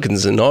and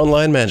tokens in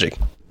online Magic.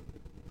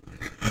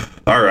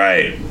 All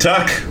right,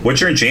 Tuck,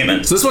 what's your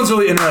enchantment? So this one's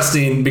really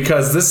interesting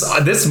because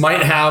this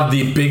might have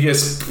the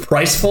biggest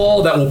price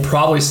fall that will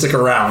probably stick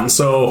around.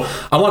 So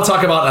I want to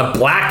talk about a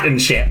black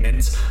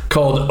enchantment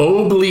called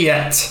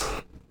Oubliette,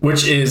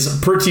 which is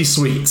pretty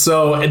sweet.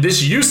 So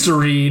this used to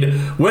read,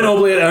 when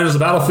Oubliette enters the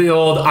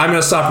battlefield, I'm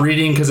going to stop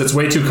reading because it's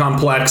way too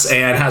complex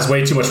and has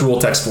way too much rule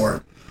text for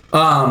it.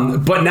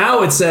 But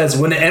now it says,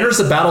 when it enters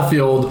the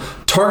battlefield,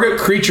 target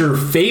creature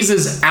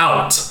phases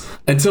out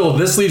until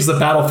this leaves the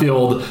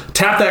battlefield.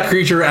 Tap that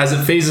creature as it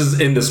phases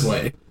in this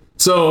way.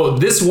 So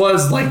this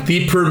was like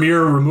the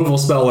premier removal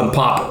spell in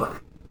Pauper.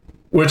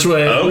 Which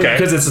way?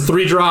 Because it's a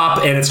 3-drop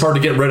and it's hard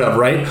to get rid of,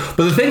 right?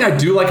 But the thing I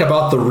do like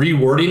about the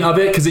rewording of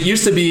it, because it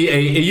used to be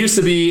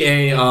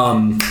a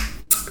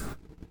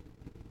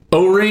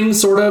O-ring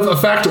sort of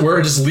effect where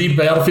it just leave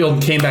battlefield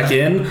and came back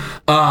in.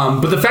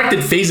 But the fact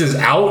it phases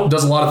out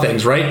does a lot of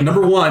things, right?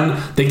 Number one,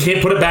 they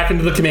can't put it back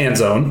into the command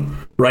zone.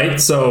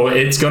 Right? So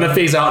it's going to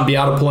phase out and be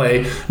out of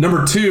play.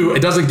 Number two, it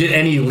doesn't get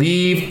any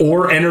leave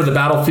or enter the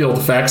battlefield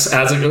effects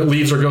as it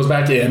leaves or goes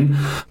back in.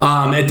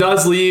 It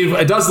does leave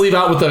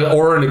out with the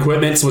aura and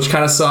equipments, which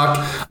kind of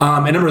suck.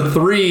 And number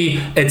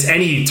three, it's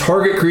any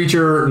target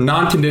creature,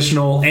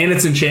 non-conditional, and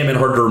it's enchantment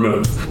hard to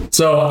remove.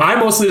 So I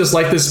mostly just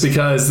like this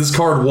because this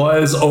card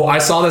I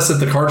saw this at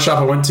the card shop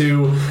I went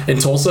to in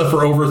Tulsa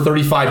for over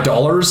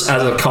 $35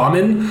 as a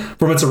common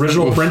from its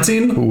original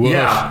printing. Woof.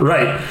 Yeah,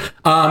 right.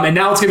 And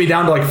now it's gonna be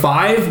down to like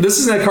 5. This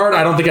isn't a card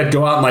I don't think I'd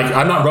go out and like.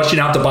 I'm not rushing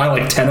out to buy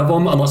like 10 of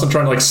them unless I'm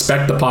trying to like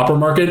spec the Pauper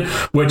market,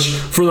 which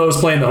for those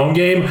playing the home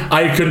game,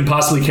 I couldn't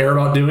possibly care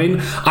about doing.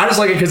 I just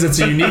like it because it's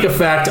a unique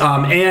effect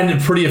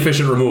and pretty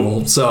efficient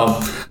removal. So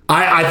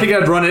I think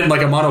I'd run it in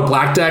like a mono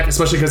black deck,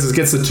 especially because it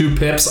gets the 2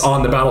 pips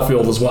on the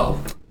battlefield as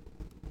well.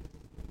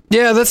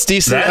 Yeah, that's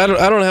decent. I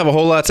don't have a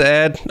whole lot to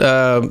add.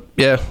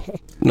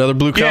 Another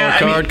blue collar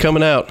card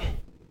coming out.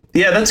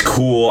 Yeah, that's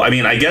cool. I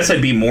mean, I guess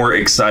I'd be more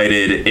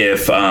excited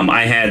if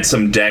I had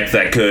some deck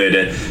that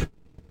could,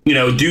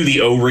 do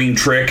the O-ring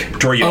trick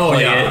to where you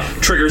play it,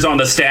 triggers on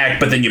the stack,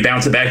 but then you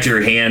bounce it back to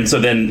your hand.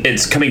 So then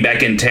it's coming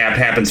back in tap,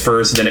 happens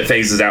first, and then it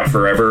phases out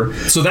forever.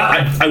 So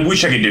that I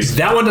wish I could do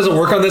that one doesn't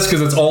work on this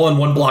because it's all in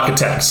one block of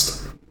text.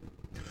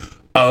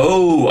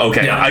 Oh,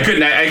 okay. Yeah. I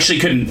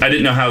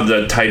didn't know how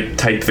to type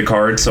the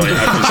card, so I've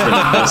just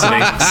been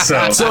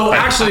listening. So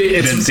actually,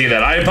 I didn't see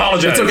that. I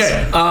apologize. It's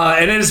okay.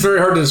 And it is very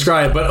hard to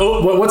describe. But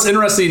what's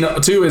interesting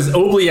too is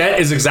Oubliette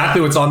is exactly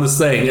what's on this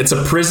thing. It's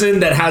a prison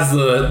that has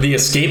the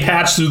escape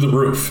hatch through the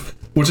roof,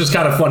 which is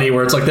kind of funny.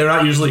 Where it's like they're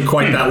not usually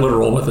quite that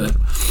literal with it.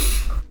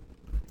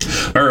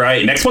 All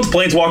right, next one's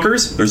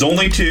Planeswalkers. There's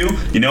only 2.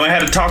 I had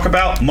to talk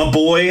about my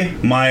boy,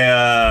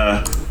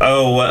 my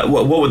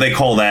what would they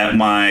call that?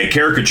 My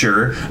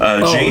caricature,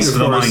 Jace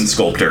the Mind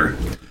Sculptor.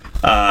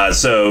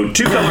 So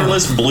 2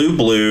 colorless,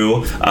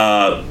 blue.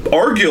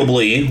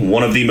 Arguably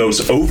one of the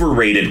most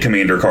overrated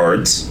commander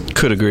cards.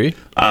 Could agree.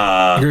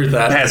 Agree with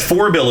that. It has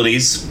 4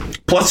 abilities.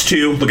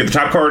 +2. Look at the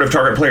top card of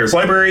target player's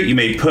library. You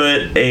may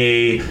put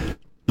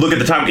look at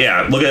the top.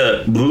 Yeah, look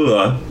at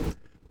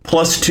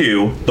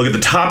 +2. Look at the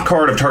top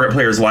card of target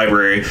player's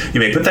library. You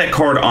may put that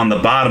card on the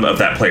bottom of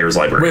that player's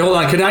library. Wait, hold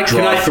on. Can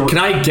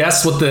I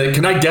guess what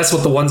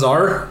the ones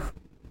are?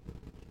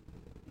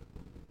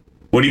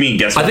 What do you mean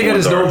guess? I think I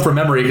just know them from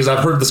memory because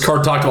I've heard this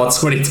card talked about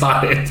so many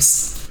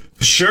times.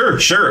 Sure.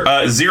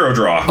 0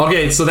 draw.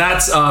 Okay, so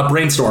that's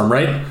Brainstorm,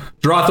 right?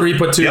 Draw 3,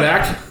 put 2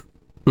 back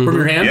from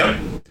your hand. Yep.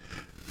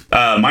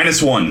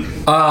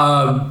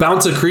 -1.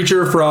 Bounce a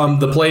creature from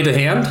the play to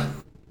hand.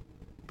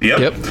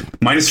 Yep.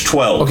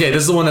 -12. Okay,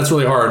 this is the one that's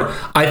really hard.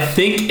 I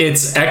think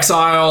it's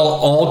exile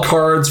all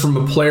cards from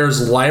a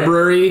player's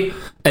library,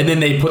 and then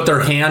they put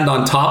their hand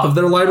on top of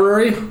their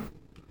library.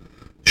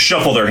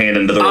 Shuffle their hand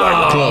into their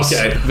library. Close.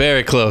 Okay.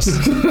 Very close.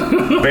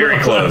 Very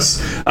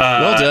close.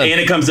 Well done. And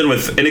it comes in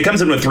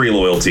with 3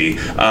 loyalty.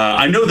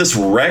 I know this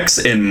Rex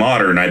in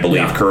Modern, I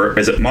believe. Yeah.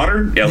 Is it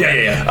Modern? Yeah.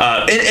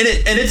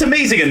 And it's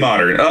amazing in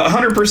Modern.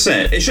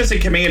 100%. It's just in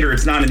Commander.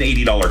 It's not an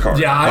 $80 card.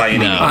 Yeah,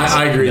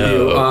 I agree with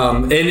you.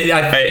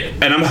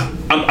 And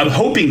I'm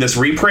hoping this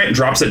reprint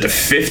drops it to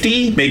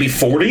 50, maybe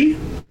 40.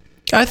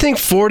 I think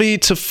 40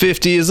 to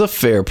 50 is a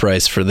fair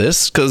price for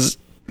this because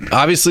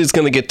obviously it's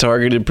going to get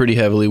targeted pretty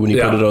heavily when you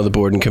put it on the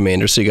board in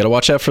Commander, so you got to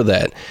watch out for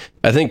that.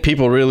 I think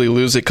people really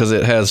lose it because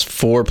it has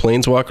 4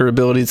 Planeswalker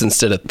abilities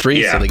instead of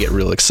 3, so they get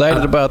real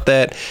excited about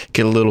that,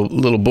 get a little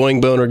boing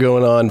boner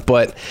going on.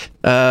 But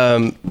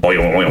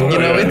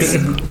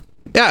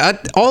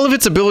all of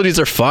its abilities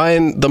are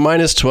fine. The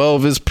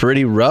 -12 is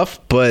pretty rough,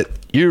 but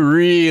you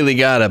really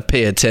gotta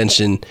pay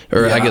attention,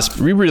 I guess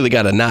we really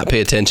gotta not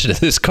pay attention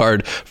to this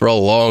card for a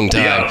long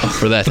time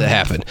for that to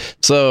happen.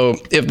 So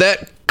if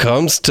that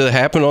comes to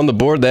happen on the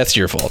board, that's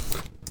your fault.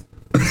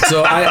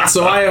 So I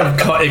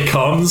have it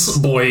comes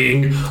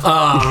boing.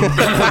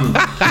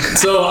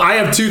 So I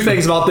have 2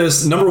 things about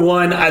this. Number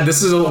 1,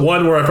 this is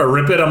one where if I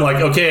rip it, I'm like,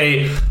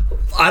 okay.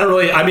 I'd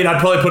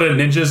probably put it in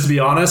ninjas to be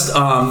honest.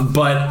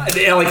 But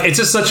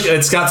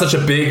it's got such a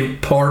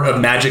big part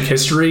of Magic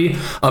history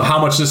of how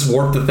much this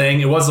warped the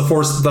thing. It was the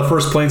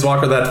first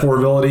Planeswalker that had 4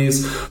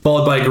 abilities,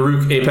 followed by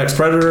Garruk, Apex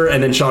Predator,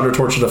 and then Chandra,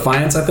 Torch of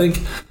Defiance, I think.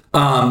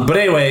 But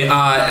anyway,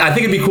 I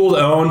think it'd be cool to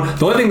own.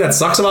 The only thing that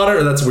sucks about it,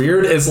 or that's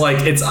weird, is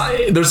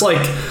there's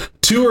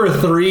 2 or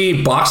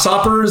 3 box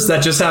toppers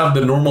that just have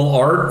the normal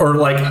art, or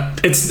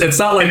it's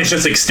not like, and it's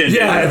just extended.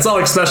 Yeah, it's not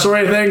like special or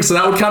anything. So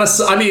that would kind of,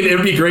 it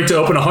would be great to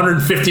open a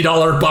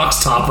 $150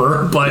 box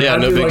topper, but yeah,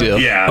 no big deal.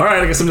 Yeah. All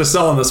right, I guess I'm just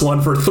selling this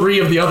one for 3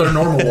 of the other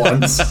normal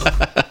ones.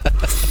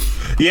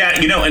 Yeah,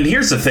 and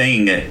here's the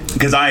thing,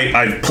 because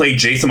I've played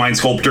Jace the Mind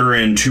Sculptor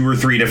in 2 or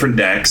 3 different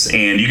decks,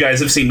 and you guys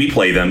have seen me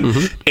play them,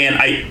 and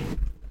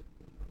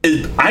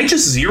I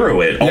just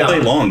zero it all day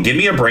long. Give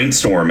me a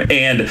Brainstorm,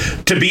 and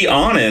to be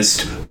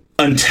honest,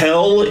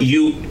 until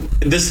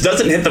this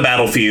doesn't hit the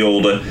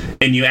battlefield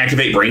and you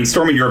activate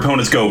Brainstorm and your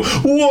opponents go,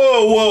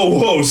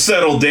 whoa,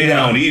 settle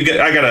down. We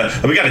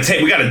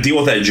gotta deal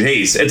with that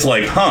Jace. It's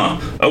like,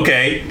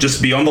 okay,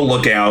 just be on the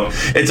lookout.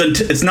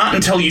 It's not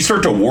until you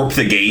start to warp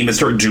the game and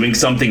start doing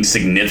something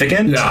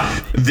significant,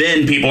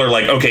 then people are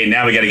like, okay,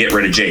 now we gotta get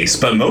rid of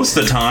Jace. But most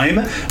of the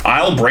time,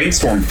 I'll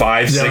Brainstorm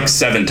 5, 6,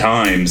 7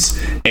 times,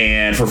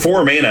 and for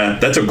 4 mana,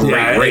 that's a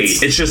great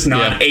rate. It's just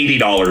not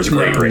 $80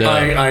 great rate.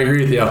 I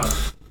agree with you.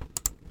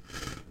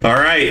 All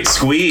right,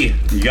 Squee,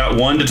 you got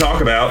one to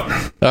talk about.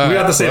 We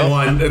got the same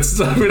one. It's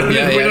we don't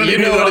You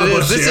know what it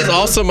is. This is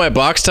also my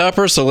box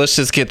topper, so let's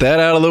just get that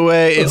out of the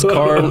way. It's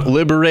Karn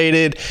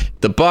Liberated.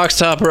 The box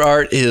topper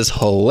art is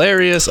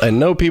hilarious. I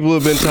know people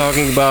have been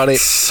talking about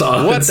it.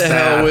 What the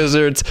hell,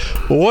 Wizards?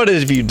 What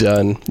have you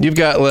done? You've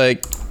got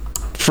like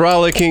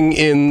frolicking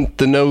in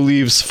the no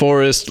leaves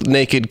forest,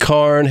 naked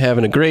Karn,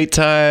 having a great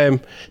time.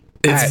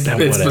 It's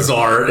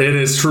bizarre. It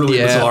is truly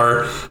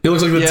bizarre. It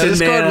looks like the Tin this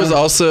Man. card was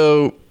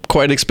also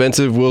quite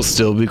expensive, will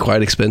still be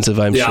quite expensive,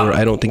 I'm sure.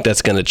 I don't think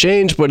that's going to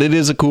change, but it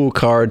is a cool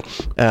card.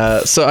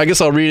 So I guess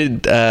I'll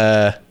read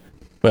it.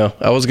 Well,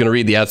 I was going to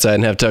read the outside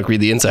and have Tuck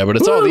read the inside, but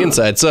it's all the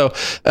inside. So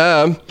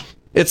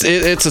it's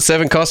a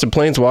 7-costed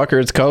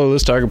Planeswalker. It's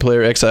colorless. Target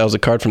player exiles a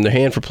card from their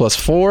hand for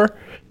 +4,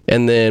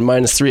 and then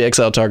 -3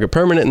 exile target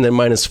permanent, and then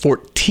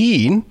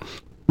 -14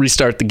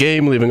 restart the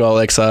game, leaving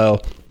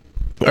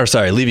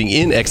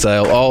in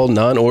exile all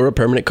non-aura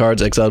permanent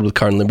cards exiled with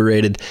Karn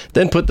Liberated.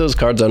 Then put those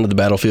cards onto the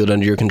battlefield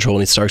under your control,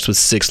 and he starts with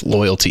 6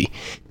 loyalty.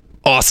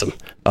 Awesome.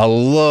 I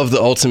love the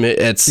ultimate.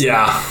 It's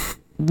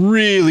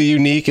really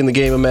unique in the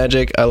game of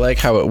Magic. I like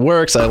how it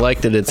works. I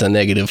like that it's a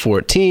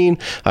 -14.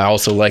 I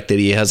also like that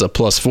he has a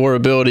 +4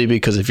 ability,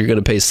 because if you're going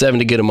to pay 7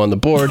 to get him on the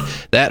board,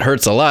 that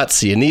hurts a lot.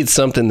 So you need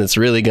something that's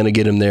really going to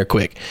get him there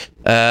quick.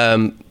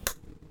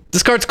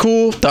 This card's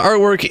cool. The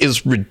artwork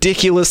is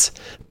ridiculous.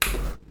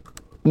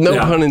 No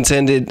pun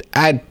intended.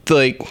 I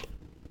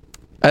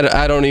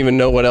don't even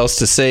know what else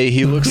to say.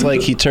 He looks like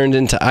he turned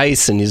into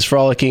ice, and he's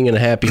frolicking in a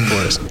happy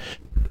forest.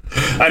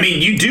 I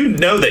mean, you do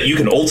know that you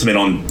can ultimate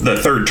on the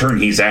 3rd turn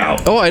he's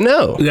out. Oh, I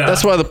know. Yeah.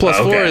 That's why the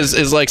 +4 Okay.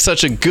 is like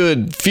such a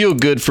good feel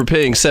good for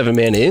paying 7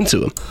 mana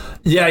into him.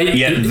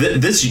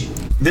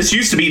 This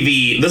used to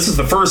be this is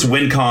the first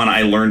win con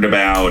I learned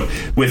about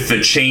with the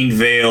Chain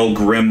Veil,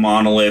 Grim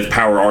Monolith,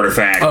 Power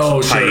Artifact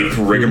type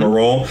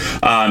rigmarole.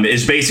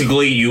 Is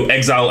basically you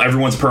exile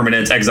everyone's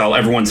permanents, exile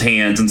everyone's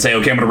hands, and say,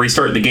 okay, I'm going to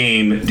restart the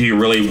game. Do you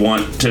really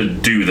want to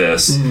do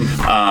this?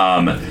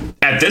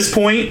 At this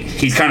point,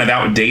 he's kind of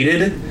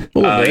outdated.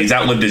 He's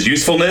outlived his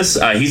usefulness.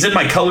 He's in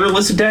my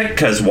colorless deck,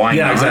 because why not?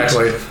 Yeah,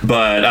 exactly.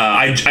 But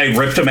I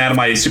ripped him out of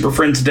my Super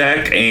Friends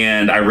deck,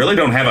 and I really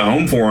don't have a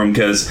home for him,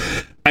 because,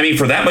 I mean,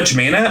 for that much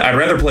mana, I'd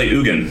rather play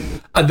Ugin.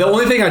 The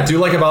only thing I do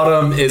like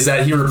about him is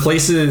that he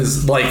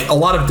replaces like a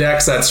lot of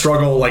decks that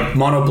struggle, like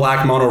mono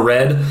black, mono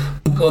red,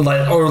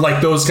 or like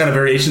those kind of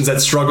variations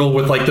that struggle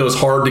with like those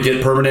hard to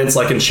get permanents,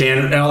 like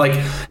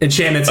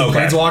enchantments and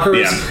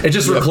planeswalkers. Yeah. It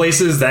just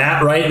replaces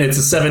that, right? And it's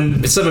a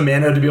seven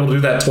mana to be able to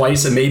do that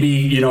twice, and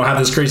maybe have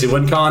this crazy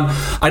win con.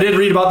 I did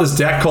read about this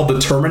deck called the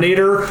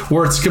Terminator,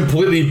 where it's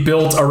completely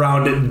built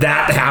around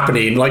that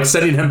happening, like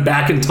setting him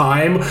back in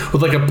time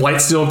with like a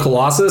Blightsteel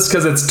Colossus,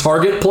 because it's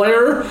target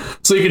player,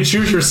 so you can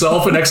choose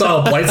yourself and exile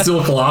a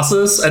Blightsteel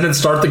Colossus and then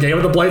start the game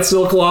with a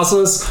Blightsteel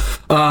Colossus.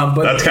 But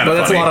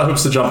that's a lot of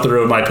hoops to jump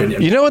through, in my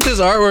opinion. You know what this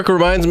artwork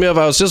reminds me of?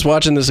 I was just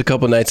watching this a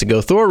couple nights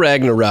ago. Thor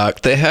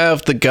Ragnarok. They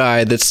have the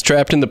guy that's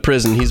trapped in the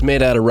prison. He's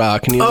made out of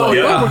rock, and he's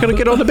we're going to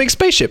get on the big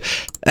spaceship.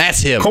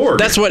 That's him. Korg.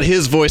 That's what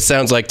his voice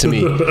sounds like to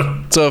me.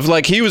 So if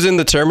like he was in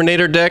the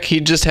Terminator deck,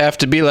 he'd just have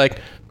to be like,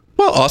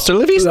 well, hasta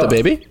la vista,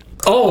 baby.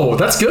 Oh,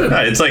 that's good.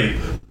 It's like,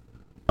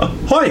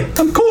 hi,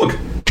 I'm Korg.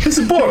 This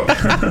is Borg.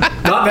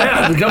 Not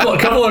bad. A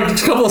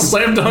couple of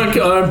slam dunk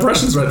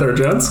impressions right there,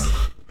 gents.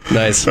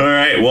 Nice. All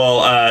right.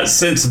 Well,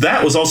 since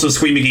that was also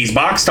Sweet McGee's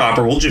box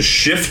topper, we'll just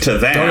shift to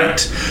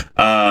that.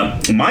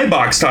 Okay. My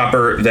box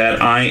topper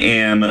that I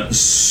am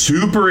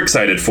super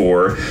excited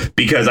for,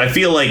 because I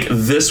feel like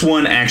this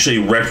one actually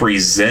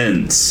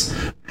represents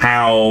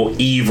how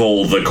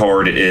evil the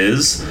card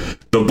is.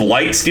 The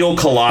Blightsteel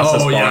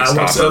Colossus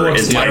box topper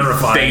is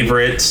my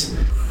favorite.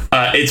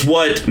 It's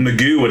what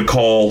Magoo would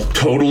call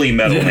totally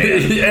metal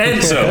man.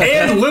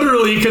 and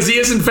literally, because he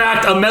is in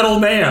fact a metal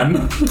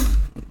man.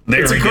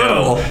 There we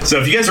go.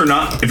 So if you're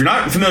not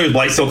familiar with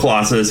Blightsteel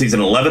Colossus, he's an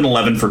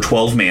 11/11 for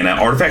 12 mana,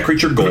 artifact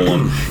creature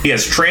golem. He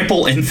has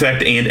trample,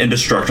 infect, and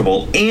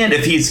indestructible. And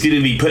if he's going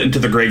to be put into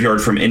the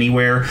graveyard from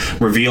anywhere,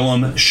 reveal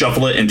him,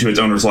 shuffle it into its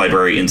owner's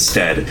library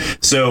instead.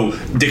 So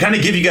to kind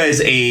of give you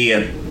guys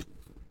a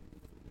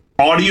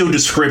audio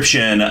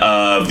description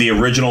of the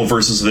original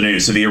versus the new.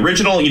 So the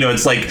original,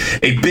 it's like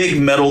a big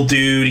metal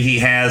dude. He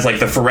has like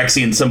the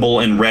Phyrexian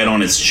symbol in red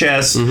on his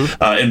chest.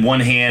 In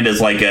one hand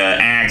is like a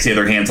axe, the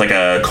other hand's like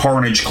a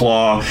carnage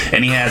claw,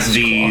 and he has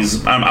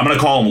these, I'm going to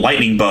call them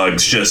lightning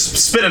bugs, just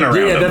spinning around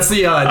him. That's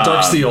the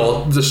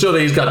Darksteel. The show that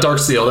he's got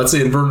Darksteel. That's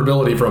the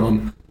invulnerability from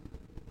him.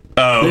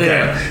 Oh, okay.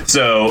 Yeah.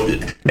 So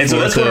that's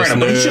where I am.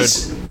 But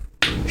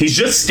he's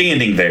just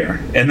standing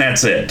there, and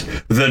that's it.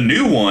 The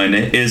new one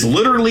is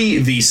literally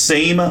the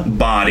same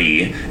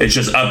body. It's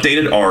just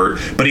updated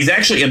art, but he's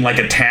actually in like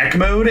attack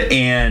mode,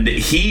 and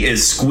he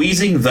is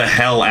squeezing the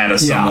hell out of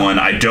someone.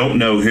 I don't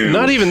know who.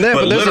 Not even that,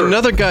 but there's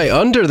another guy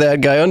under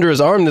that guy, under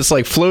his arm, that's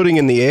like floating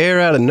in the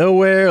air out of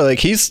nowhere. Like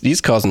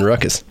he's causing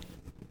ruckus.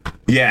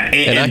 Yeah,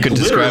 and I could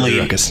describe the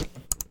ruckus.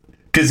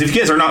 Because if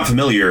you guys are not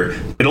familiar,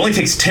 it only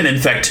takes 10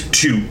 infect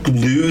to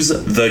lose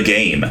the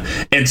game.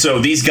 And so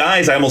these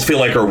guys, I almost feel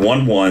like, are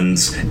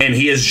 1/1s, and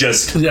he is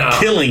just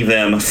killing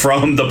them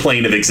from the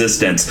plane of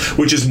existence,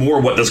 which is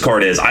more what this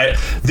card is.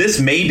 This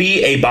may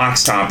be a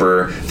box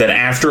topper that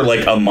after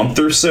like a month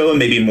or so, and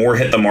maybe more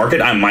hit the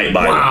market, I might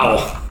buy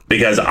one.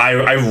 Because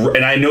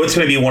I know it's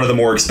going to be one of the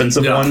more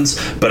expensive ones,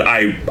 but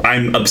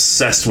I'm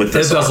obsessed with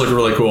this. It does look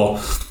really cool.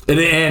 And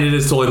it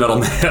is totally Metal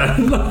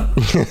Man.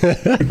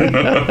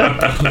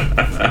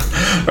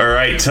 All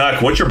right,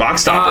 Tuck, what's your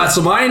box topper?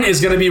 So mine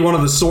is going to be one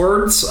of the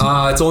swords. It's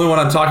the only one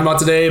I'm talking about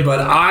today,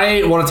 but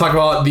I want to talk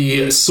about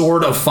the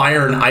Sword of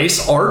Fire and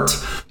Ice art.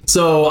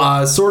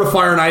 So, Sword of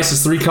Fire and Ice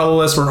is 3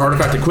 colorless for an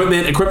artifact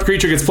equipment. Equipped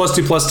creature gets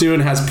 +2/+2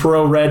 and has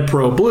pro red,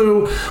 pro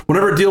blue.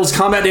 Whenever it deals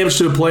combat damage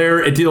to a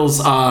player, it deals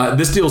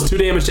this deals 2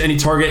 damage to any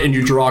target, and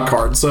you draw a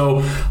card.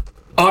 So,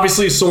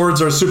 obviously,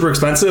 swords are super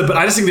expensive, but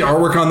I just think the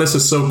artwork on this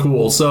is so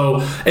cool.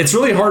 So it's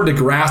really hard to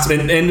grasp,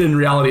 and in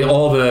reality,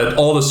 all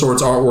the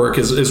swords artwork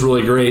is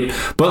really great.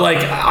 But like,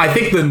 I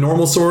think the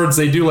normal swords,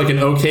 they do like an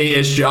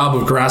okay-ish job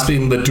of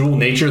grasping the dual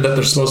nature that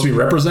they're supposed to be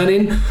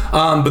representing.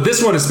 But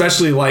this one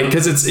especially, like,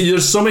 because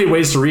there's so many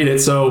ways to read it.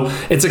 So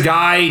it's a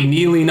guy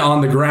kneeling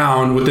on the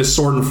ground with this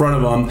sword in front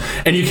of him,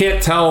 and you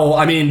can't tell.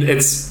 I mean,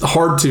 it's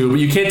hard to, but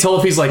you can't tell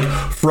if he's like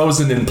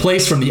frozen in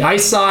place from the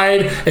ice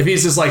side, if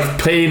he's just like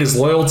paying his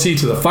loyalty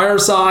to the fire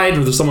side,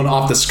 or there's someone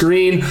off the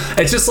screen.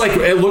 It's just like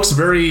it looks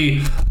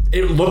very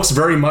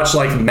much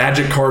like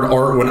Magic card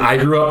art when I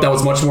grew up. That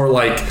was much more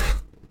like,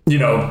 you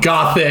know,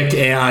 gothic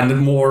and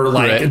more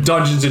like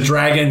Dungeons and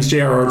Dragons,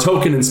 J.R.R.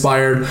 Tolkien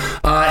inspired,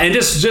 and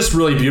just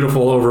really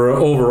beautiful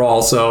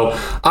overall. So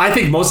I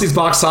think most of these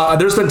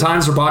there's been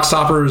times where box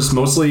toppers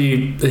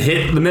mostly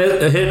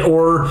hit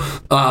or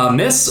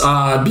miss.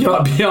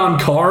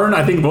 Beyond Karn,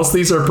 I think most of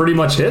these are pretty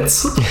much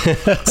hits.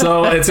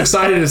 So it's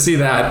exciting to see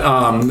that,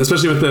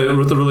 especially with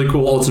the really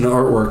cool alternate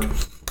artwork.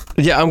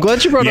 Yeah, I'm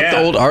glad you brought up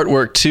the old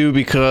artwork too,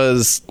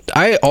 because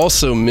I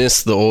also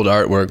miss the old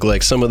artwork,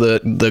 like some of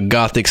the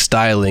gothic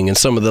styling and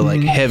some of the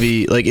like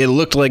heavy, like it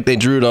looked like they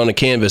drew it on a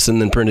canvas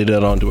and then printed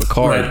it onto a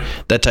card,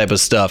 that type of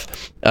stuff.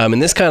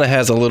 And this kind of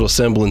has a little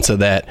semblance of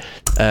that.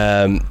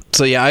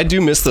 So yeah, I do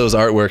miss those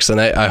artworks,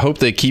 and I hope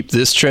they keep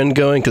this trend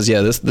going, because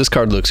this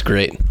card looks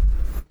great.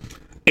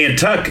 And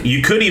Tuck,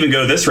 you could even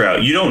go this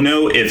route. You don't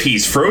know if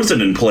he's frozen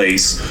in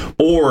place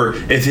or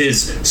if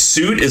his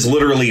suit is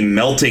literally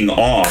melting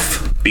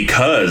off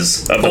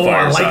because of the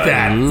fire. I like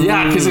that.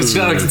 Yeah, because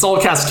it's all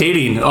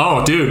cascading.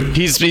 Oh, dude.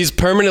 He's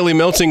permanently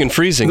melting and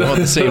freezing all at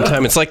the same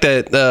time. It's like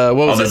that. What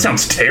was that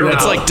sounds terrible.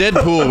 It's like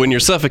Deadpool when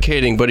you're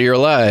suffocating, but you're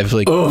alive.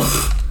 Like.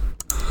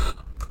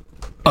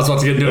 I was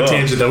about to get into a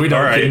tangent that we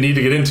don't need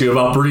to get into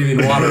about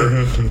breathing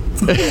water.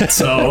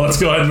 So let's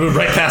go ahead and move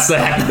right past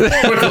that.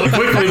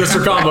 Quickly,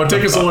 Mr. Combo,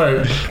 take us away.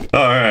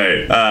 All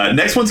right.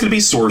 Next one's going to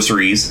be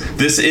sorceries.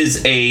 This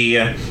is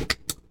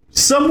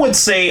some would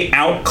say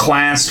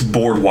outclassed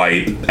board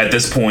wipe at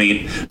this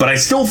point, but I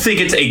still think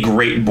it's a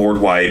great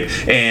board wipe.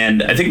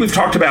 And I think we've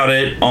talked about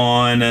it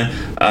on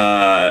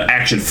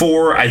Action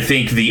 4. I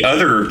think the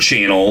other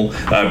channel,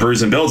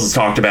 Brews and Builds, has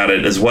talked about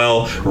it as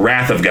well.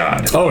 Wrath of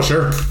God. Oh,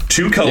 sure.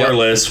 2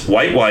 colorless,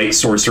 white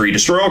sorcery.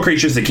 Destroy all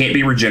creatures that can't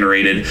be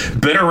regenerated.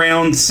 Been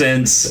around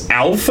since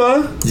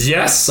Alpha?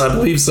 Yes, I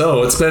believe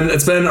so. It's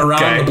been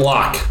around the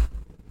block.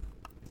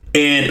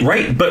 And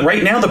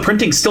right now the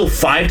printing's still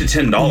 $5 to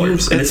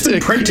 $10, and it's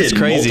been printed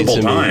multiple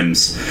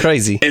times.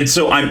 Crazy. And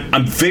so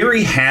I'm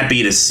very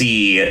happy to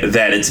see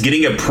that it's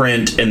getting a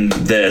print in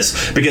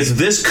this, because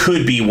this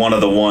could be one of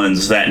the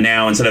ones that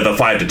now, instead of a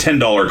 $5 to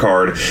 $10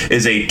 card,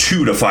 is a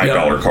 $2 to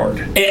 $5 card.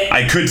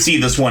 I could see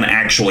this one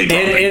actually.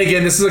 And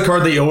again, this is a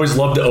card that you always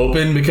love to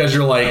open, because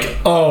you're like,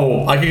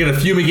 oh, I could get a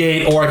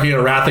Fumigate or I could get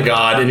a Wrath of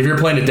God. And if you're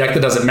playing a deck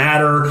that doesn't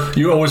matter,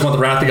 you always want the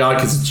Wrath of God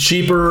because it's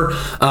cheaper.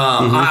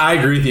 I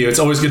agree with you. It's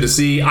always good to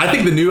see. I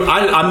think the new,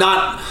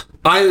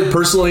 I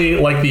personally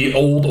like the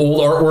old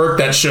artwork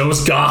that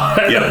shows God.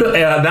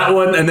 And that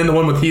one, and then the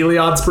one with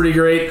Heliod's pretty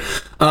great.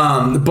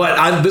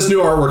 But this new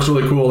artwork's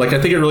really cool. Like,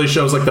 I think it really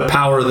shows like the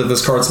power that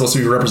this card's supposed to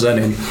be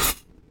representing.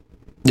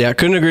 Yeah, I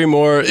couldn't agree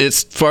more.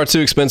 It's far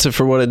too expensive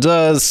for what it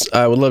does.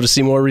 I would love to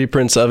see more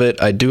reprints of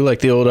it. I do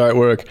like the old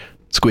artwork.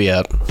 Squee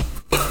out.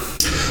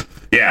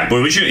 Yeah,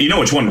 but we should. You know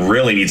which one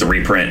really needs a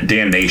reprint?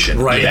 Damnation.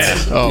 Right.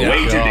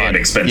 Way too damn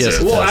expensive.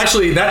 Yes, well,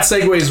 actually, that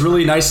segues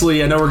really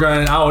nicely. I know we're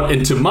going out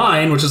into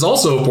mine, which is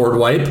also a board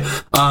wipe.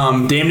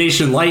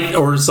 Damnation Light,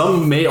 or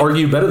some may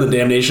argue better than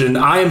Damnation.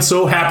 I am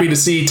so happy to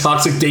see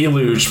Toxic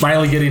Deluge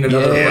finally getting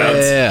another print.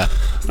 Yeah.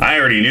 I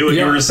already knew what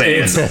you were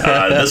saying.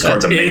 This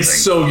card's amazing. It's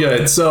so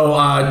good.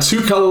 So,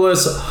 2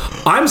 colorless.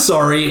 I'm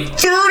sorry.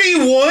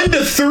 $31 to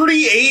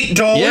 $38.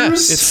 Yeah,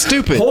 it's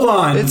stupid. Hold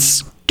on. It's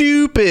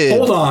stupid.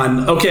 Hold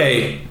on.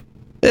 Okay.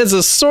 It's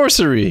a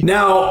sorcery.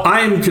 Now,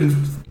 I'm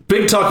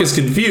Big Tuck is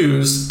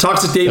confused.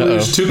 Toxic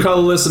Deluge, 2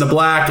 colorless and a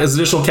black. As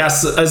additional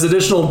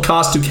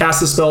cost to cast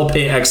the spell,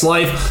 pay X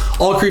life.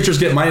 All creatures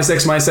get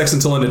 -X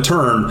until end of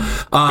turn.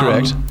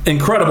 Correct.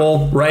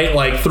 Incredible, right?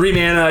 Like 3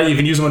 mana, you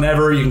can use them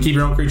whenever. You can keep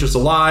your own creatures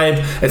alive.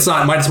 It's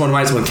not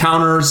 -1/-1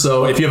 counters.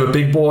 So if you have a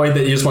big boy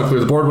that you just want to clear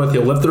the board with,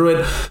 you'll live through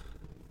it.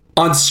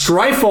 On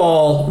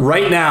Scryfall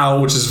right now,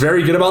 which is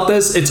very good about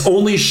this, it's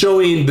only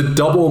showing the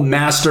double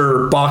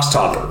master box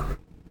topper.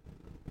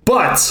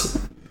 But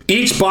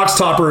each box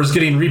topper is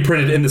getting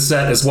reprinted in the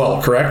set as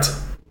well, correct?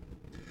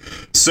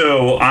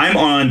 So I'm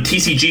on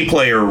TCG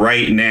Player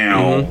right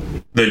now.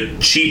 The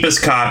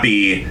cheapest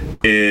copy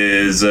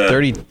is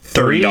 $30.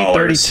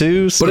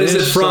 $32. But is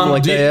it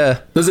from?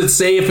 Does it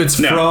say if it's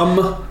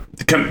from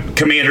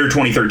Commander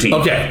 2013?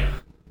 Okay.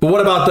 But what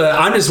about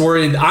I'm just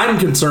worried, I'm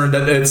concerned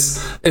that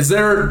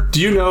do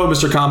you know,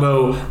 Mr.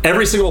 Combo,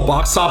 every single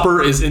box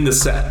topper is in the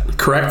set,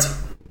 correct?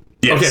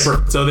 Yes. Okay,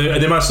 perfect. So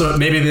they must have,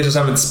 maybe they just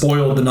haven't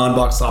spoiled the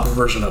non-box topper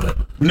version of it.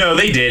 No,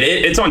 they did.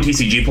 It's on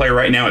TCG Player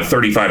right now at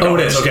 $35. Oh,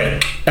 it is. Okay,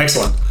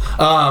 excellent.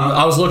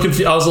 I was a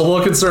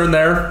little concerned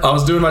there. I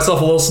was doing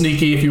myself a little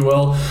sneaky, if you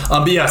will.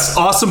 But yes,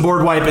 awesome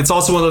board wipe. It's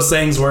also one of those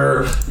things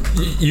where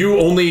you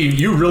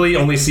really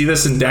only see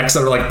this in decks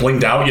that are like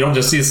blinged out. You don't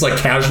just see this like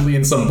casually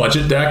in some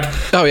budget deck.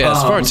 Oh yeah,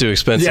 it's far too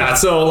expensive. Yeah,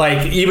 so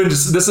like even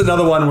just this is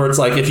another one where it's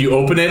like if you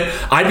open it,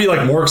 I'd be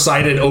like more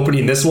excited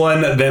opening this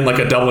one than like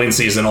a doubling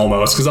season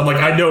almost, because I'm like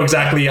I know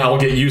exactly how I'll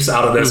get use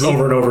out of this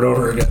over and over and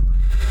over again.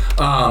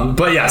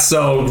 But yeah,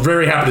 so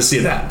very happy to see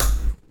that.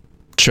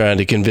 Trying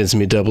to convince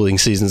me doubling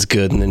season's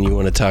good, and then you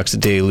want to Toxic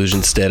Deluge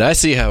instead. I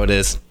see how it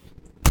is.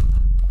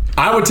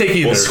 I would take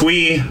either. Well,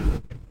 Squee,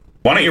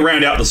 why don't you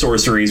round out the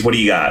sorceries? What do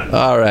you got?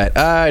 All right,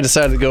 I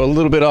decided to go a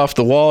little bit off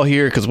the wall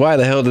here, because why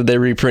the hell did they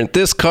reprint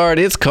this card?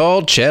 It's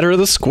called Chatter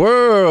the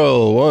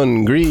Squirrel.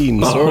 1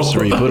 green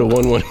sorcery. Put a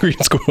 1/1 green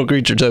squirrel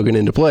creature token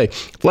into play.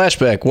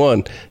 Flashback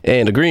 1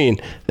 and a green.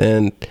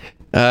 And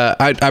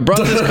I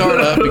brought this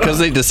card up because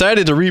they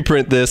decided to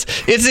reprint this.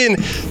 It's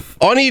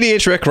on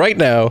EDH Rec right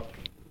now.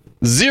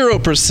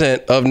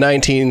 0% of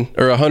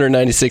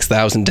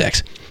 196,000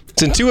 decks.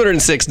 It's in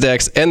 206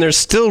 decks, and they're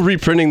still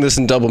reprinting this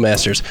in Double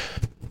Masters.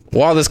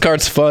 While this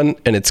card's fun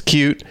and it's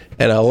cute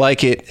and I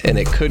like it and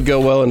it could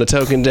go well in a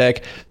token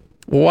deck,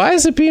 why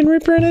is it being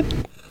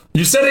reprinted?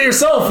 You said it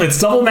yourself. It's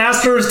Double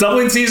Masters.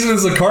 Doubling season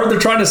is the card they're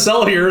trying to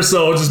sell here,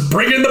 so just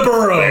bring in the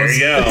burrows. There you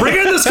go. Bring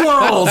in the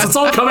squirrels. It's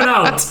all coming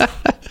out.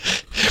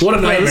 What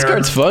a nightmare. This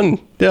card's fun.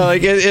 Yeah,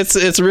 like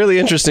it's really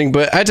interesting,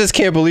 but I just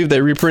can't believe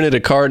they reprinted a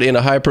card in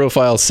a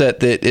high-profile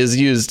set that is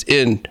used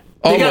in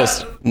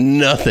almost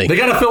nothing. They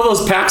got to fill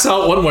those packs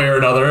out one way or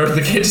another.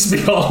 They can't just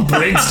be all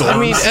brainstorms. I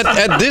mean,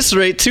 at this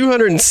rate,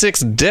 206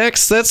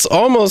 decks, that's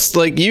almost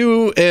like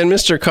you and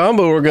Mr.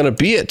 Combo are going to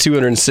be at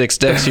 206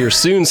 decks here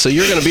soon, so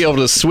you're going to be able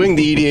to swing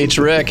the EDH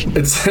Rec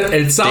it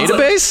sounds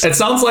database? It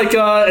sounds like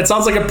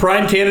a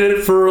prime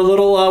candidate for a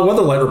little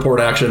Weatherlight Report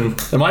action,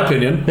 in my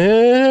opinion.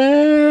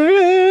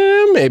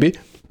 Maybe.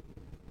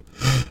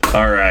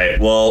 All right.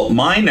 Well,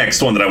 my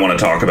next one that I want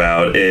to talk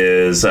about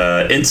is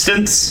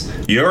Instance.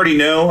 You already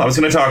know I was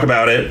going to talk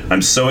about it.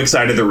 I'm so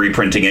excited they're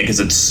reprinting it because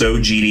it's so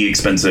GD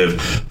expensive.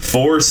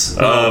 Force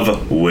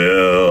of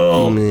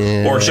Will.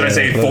 Or should I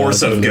say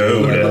Force of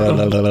Goad?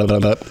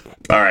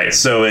 All right,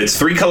 so it's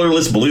 3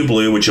 colorless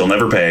blue, which you'll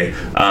never pay.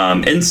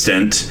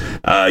 Instant.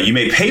 You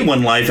may pay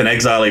 1 life and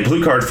exile a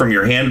blue card from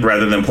your hand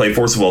rather than play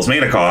Force of Will's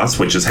mana cost,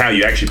 which is how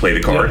you actually play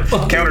the card.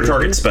 Counter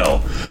target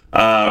spell.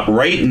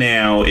 Right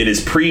now, it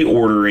is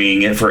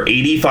pre-ordering for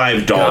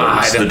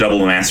 $85, the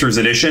Double Masters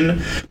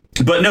edition.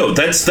 But no,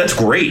 that's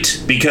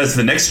great because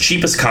the next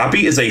cheapest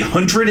copy is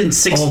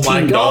 $116, oh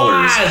my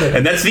God.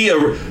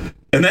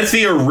 And that's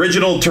the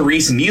original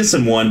Therese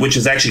Nielsen one, which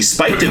has actually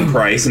spiked in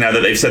price now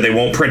that they've said they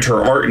won't print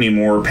her art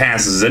anymore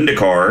past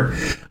Zendikar.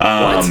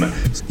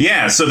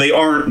 Yeah, so they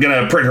aren't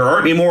going to print her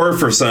art anymore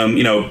for some,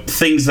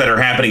 things that are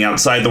happening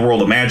outside the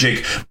world of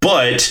Magic.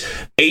 But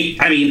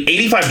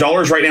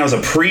 $85 right now is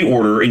a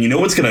pre-order, and you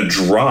know it's going to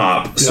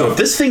drop. So if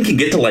this thing can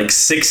get to like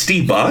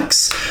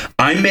 $60,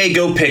 I may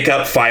go pick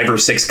up 5 or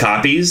 6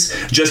 copies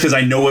just because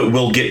I know it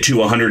will get to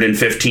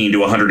 $115 to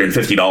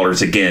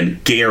 $150 again,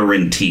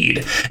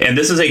 guaranteed. And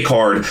this is a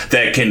card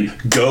that can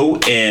go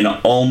in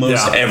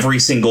almost every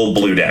single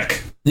blue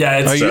deck.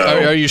 Yeah,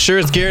 are you sure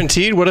it's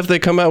guaranteed? What if they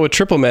come out with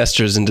Triple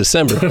Masters in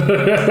December?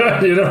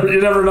 you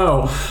never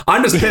know.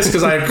 I'm just pissed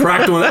because I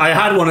cracked one. I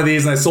had one of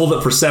these and I sold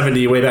it for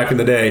 $70 way back in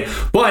the day.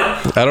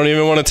 But I don't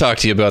even want to talk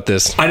to you about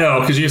this. I know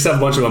because you used to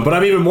have a bunch of them. But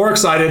I'm even more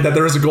excited that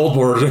there is a gold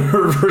board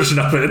version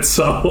of it.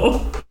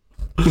 So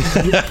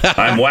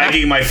I'm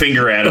wagging my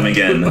finger at him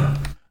again.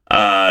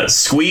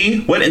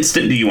 Squee, what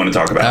instant do you want to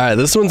talk about? All right,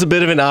 this one's a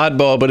bit of an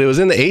oddball, but it was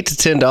in the $8 to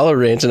 $10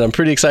 range, and I'm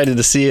pretty excited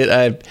to see it.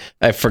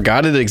 I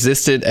forgot it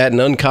existed at an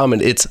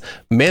uncommon. It's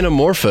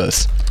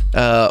Manamorphose.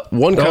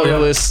 1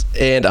 colorless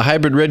and a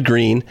hybrid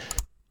red-green.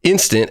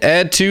 Instant.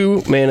 Add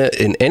 2 mana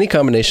in any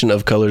combination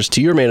of colors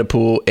to your mana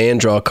pool and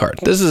draw a card.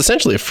 This is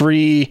essentially a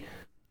free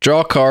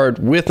draw card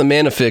with a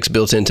mana fix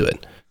built into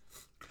it.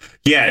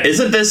 Yeah,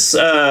 isn't this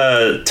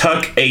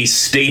Tuck a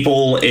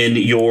staple in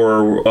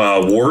your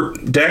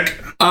Wart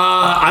deck?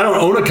 I don't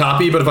own a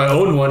copy, but if I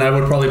owned one, I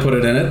would probably put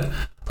it in it.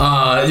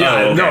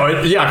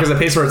 Because it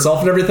pays for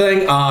itself and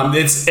everything.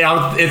 It's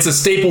a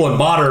staple in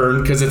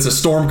Modern because it's a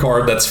Storm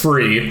card that's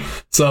free.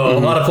 So a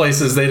lot of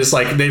places they just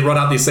they run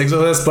out these things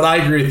with this. But I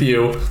agree with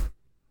you.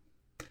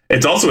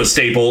 It's also a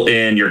staple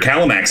in your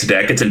Calamax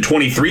deck. It's in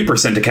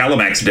 23% of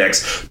Calamax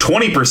decks,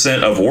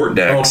 20% of Wart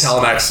decks. Oh,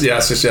 Calamax,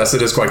 yes,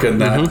 it is quite good in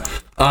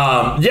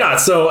that.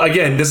 So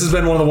again, this has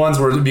been one of the ones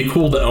where it'd be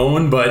cool to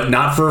own, but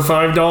not for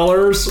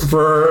 $5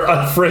 for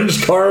a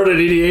Fringe card at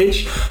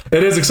EDH.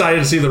 It is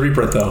exciting to see the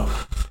reprint, though.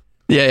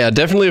 Yeah,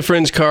 definitely a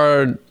Fringe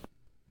card.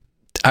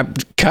 I'm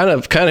kind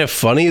of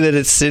funny that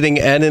it's sitting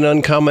at an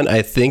uncommon.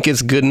 I think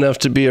it's good enough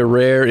to be a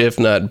rare, if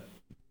not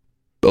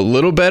a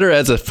little better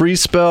as a free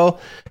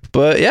spell.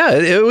 But yeah,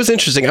 it was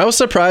interesting. I was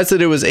surprised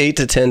that it was $8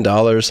 to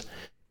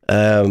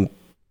 $10.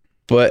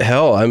 But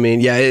hell, I mean,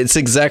 yeah, it's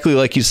exactly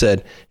like you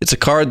said. It's a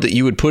card that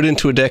you would put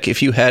into a deck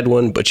if you had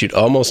one, but you'd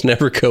almost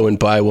never go and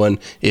buy one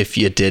if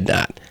you did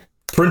not.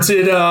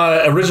 Printed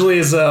originally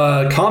as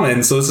a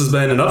common, so this has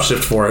been an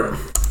upshift for it.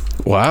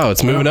 Wow,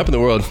 it's moving up in the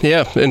world.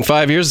 Yeah, in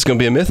 5 years, it's going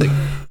to be a mythic.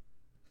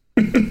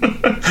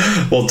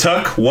 Well,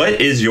 Tuck, what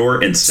is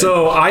your instant?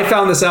 So I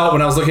found this out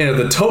when I was looking at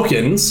the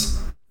tokens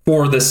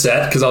for this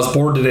set because I was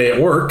bored today at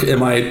work in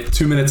my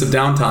 2 minutes of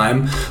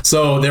downtime.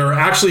 So they're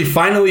actually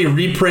finally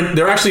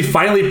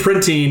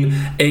printing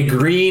a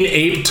green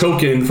ape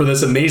token for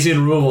this amazing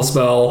removal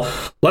spell.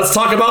 Let's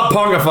talk about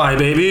Pongify,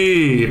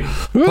 baby.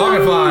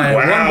 Pongify,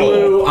 wow. 1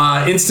 blue,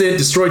 instant,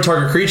 destroy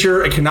target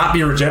creature. It cannot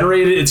be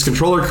regenerated. Its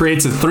controller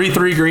creates a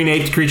 3/3 green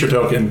ape creature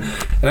token.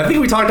 And I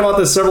think we talked about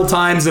this several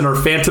times in our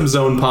Phantom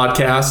Zone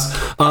podcast.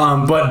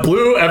 But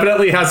blue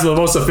evidently has the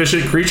most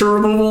efficient creature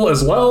removal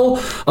as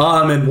well.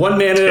 And 1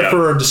 mana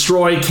for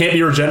destroy can't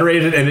be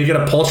regenerated, and they get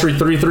a paltry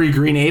 3/3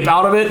 green ape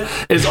out of it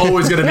is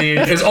always going to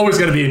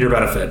be in your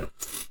benefit.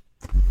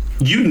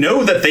 You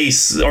know that they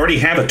already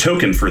have a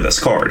token for this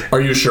card.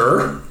 Are you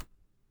sure?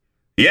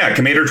 Yeah,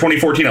 Commander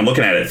 2014. I'm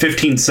looking at it.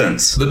 15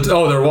 cents.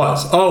 There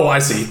was. Oh, I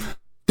see.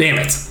 Damn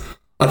it.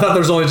 I thought there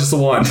was only just the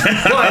one.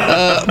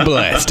 But,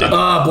 blasted.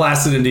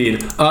 Blasted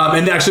indeed.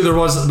 And actually, there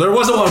wasn't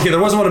one. Okay, there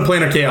wasn't one in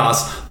Planar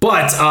Chaos,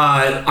 but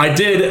I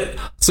did.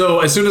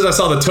 So as soon as I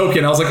saw the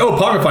token, I was like, "Oh,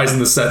 Pongify's in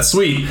this set.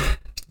 Sweet."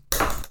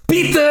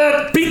 Beat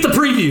the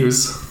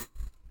previews.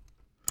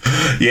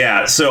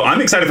 Yeah, so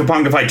I'm excited for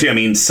Pongify too. I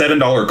mean,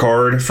 $7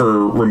 card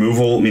for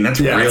removal. I mean,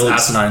 that's real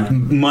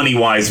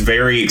money-wise,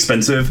 very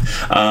expensive.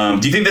 Do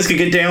you think this could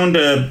get down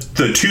to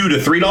the $2 to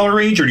 $3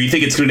 range, or do you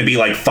think it's going to be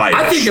like $5?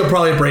 I think it'll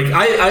probably break.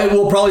 I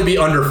will probably be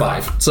under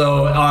 $5.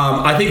 So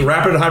I think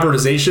Rapid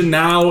Hybridization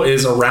now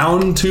is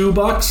around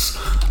 $2.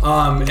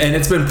 And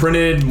it's been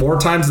printed more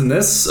times than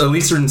this, at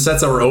least in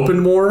sets that were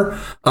opened more.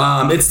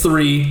 It's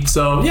 $3.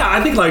 So yeah,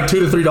 I think like $2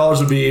 to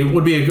 $3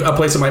 would be a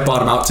place it might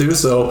bottom out to.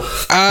 So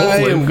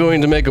I am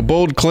going to make a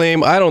bold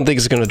claim. I don't think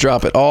it's going to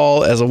drop at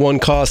all as a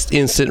 1-cost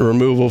instant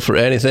removal for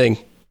anything.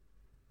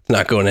 It's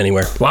not going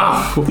anywhere.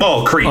 Wow.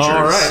 Oh,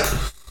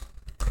 creatures.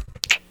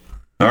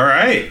 All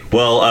right.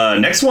 Well,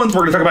 next ones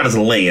we're going to talk about is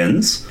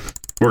lands.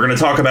 We're going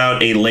to talk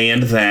about a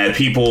land that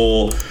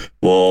people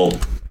will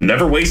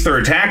never waste their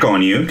attack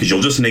on you because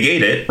you'll just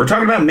negate it. We're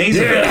talking about Maze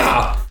of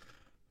Ith.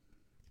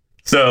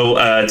 So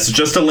it's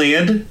just a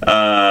land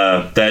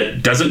that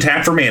doesn't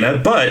tap for mana,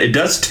 but it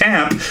does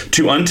tap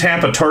to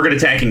untap a target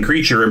attacking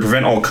creature and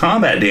prevent all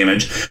combat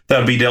damage that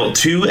would be dealt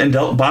to and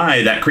dealt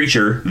by that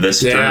creature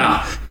this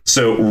turn.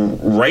 So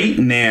right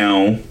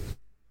now,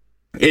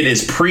 it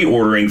is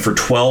pre-ordering for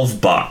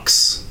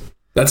 $12.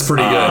 That's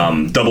pretty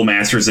good. Double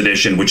Masters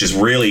Edition, which is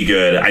really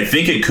good. I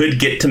think it could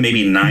get to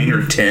maybe 9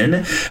 or 10.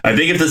 I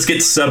think if this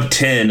gets sub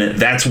 10,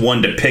 that's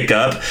one to pick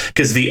up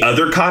because the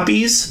other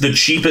copies, the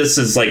cheapest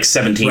is like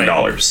 $17.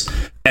 Right.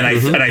 And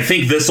I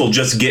think this will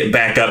just get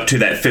back up to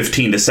that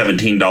 $15 to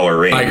 $17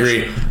 range. I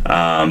agree.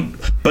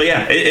 But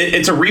yeah,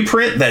 it's a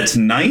reprint that's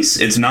nice.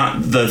 It's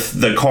not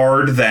the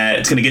card that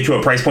it's going to get to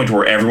a price point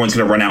where everyone's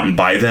going to run out and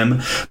buy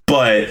them,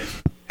 but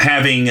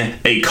having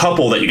a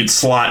couple that you could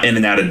slot in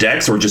and out of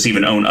decks or just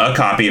even own a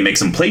copy and make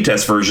some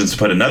playtest versions to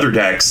put in other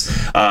decks,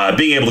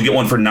 being able to get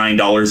one for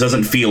 $9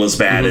 doesn't feel as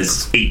bad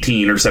as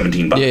 18 or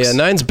 17 bucks. Yeah,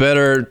 9's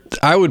better.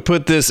 I would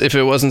put this, if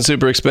it wasn't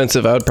super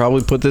expensive, I would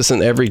probably put this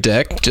in every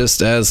deck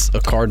just as a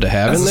card to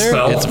have in there.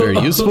 It's very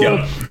useful.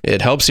 Yep.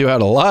 It helps you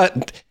out a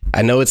lot.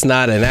 I know it's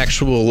not an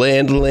actual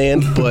land,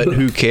 but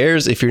who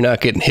cares if you're not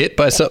getting hit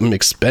by something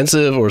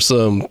expensive or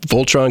some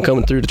Voltron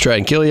coming through to try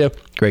and kill you?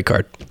 Great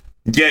card.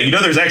 Yeah,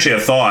 there's actually a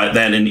thought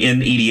that in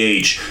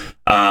EDH,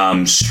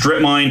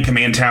 Strip Mine,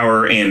 Command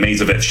Tower, and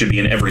Maze of Ith should be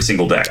in every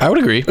single deck. I would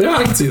agree. Yeah,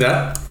 I can see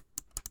that.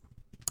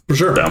 For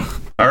sure. So,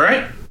 all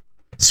right.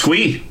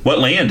 Squee, what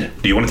land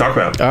do you want to talk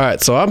about? All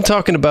right, so I'm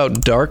talking about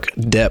Dark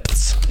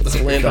Depths. It's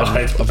a land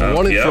I've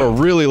wanted for a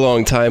really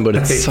long time, but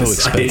it's so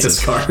expensive. I hate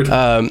this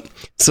card.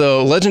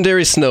 So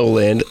Legendary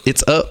Snowland.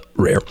 It's a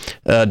rare.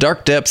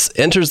 Dark Depths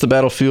enters the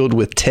battlefield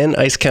with 10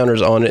 ice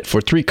counters on it.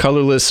 For 3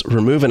 colorless,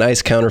 remove an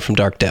ice counter from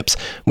Dark Depths.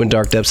 When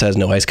Dark Depths has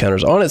no ice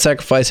counters on it,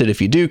 sacrifice it.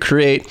 If you do,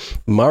 create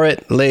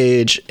Marit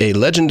Lage, a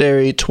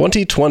legendary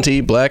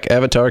 2020 black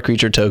avatar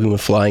creature token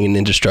with flying and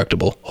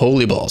indestructible.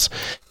 Holy balls.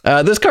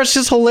 This card's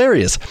just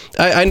hilarious.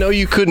 I know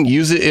you couldn't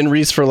use it in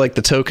Reese for like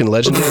the token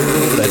legendary,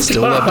 but I'd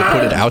still love to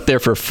put it out there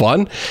for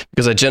fun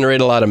because I generate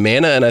a lot of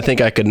mana, and I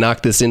think I could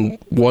knock this in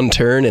one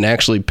turn and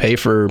actually pay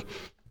for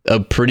a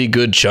pretty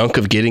good chunk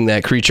of getting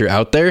that creature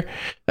out there.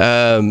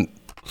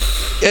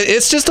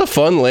 It's just a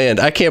fun land.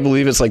 I can't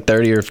believe it's like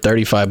 $30 or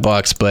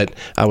 $35, but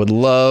I would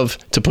love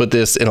to put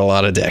this in a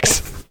lot of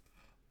decks.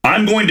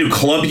 I'm going to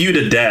club you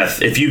to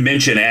death if you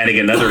mention adding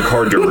another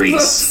card to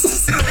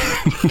Reese.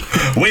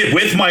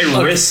 with my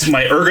wrist,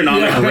 my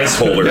ergonomic wrist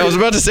holder. I was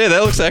about to say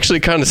that looks actually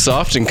kind of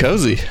soft and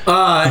cozy. They did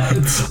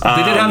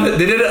have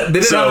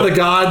the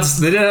gods.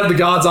 They did have the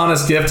gods'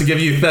 honest gift to give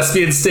you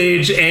Thespian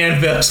Stage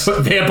and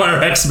the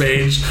Vampire X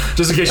Mage,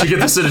 just in case you get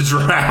this in a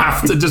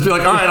draft, and just be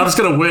like, all right, I'm just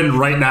gonna win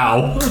right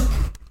now.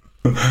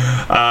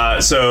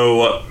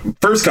 So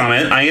first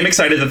comment, I am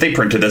excited that they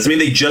printed this. I mean,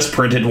 they just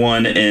printed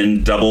one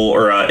in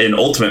in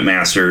Ultimate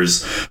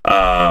Masters.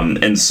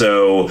 And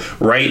so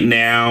right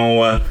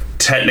now,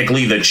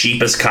 technically the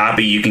cheapest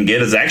copy you can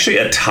get is actually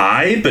a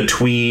tie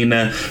between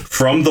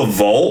From the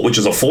Vault, which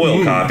is a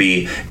foil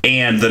copy,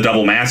 and the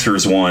Double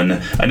Masters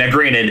one. Now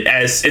granted,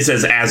 as it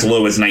says as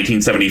low as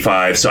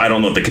 1975, so I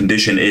don't know what the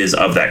condition is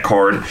of that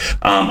card.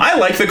 I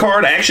like the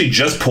card. I actually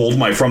just pulled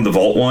my From the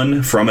Vault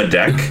one from a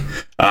deck.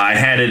 I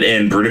had it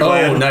in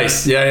Brutaclad. Oh,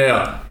 nice.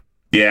 Yeah.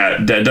 Yeah,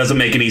 that doesn't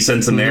make any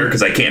sense in there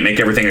because I can't make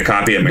everything a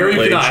copy of Marit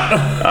Lage.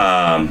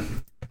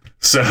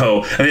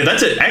 So, I mean,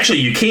 that's it. Actually,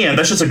 you can.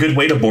 That's just a good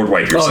way to board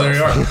wipe yourself. Oh, there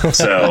you are.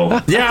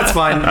 So, yeah, it's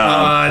fine.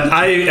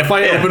 If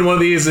I open one of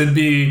these, it'd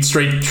be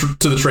straight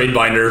to the trade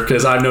binder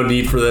because I have no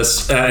need for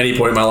this at any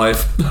point in my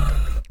life.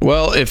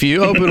 Well, if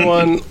you open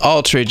one,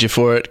 I'll trade you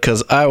for it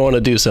because I want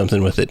to do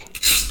something with it.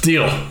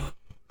 Deal.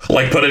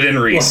 Like put it in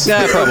Reese.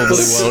 Yeah, I probably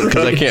won't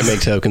because I can't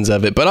make tokens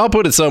of it. But I'll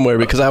put it somewhere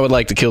because I would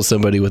like to kill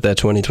somebody with that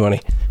 2020.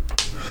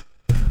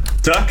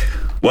 Duck,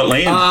 what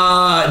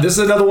land? This is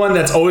another one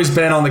that's always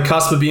been on the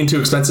cusp of being too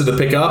expensive to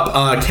pick up.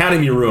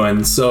 Academy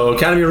Ruins. So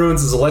Academy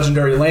Ruins is a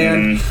legendary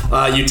land.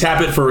 You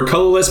tap it for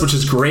colorless, which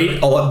is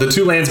great. The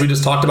 2 lands we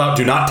just talked about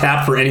do not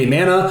tap for any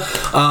mana.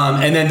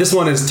 And then this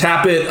one is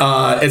tap it.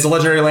 It's a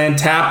legendary land.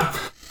 Tap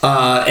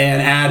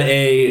and add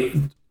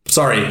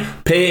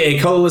pay a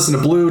colorless and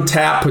a blue,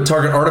 tap, put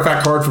target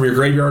artifact card from your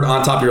graveyard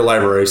on top of your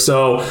library.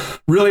 So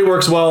really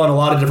works well in a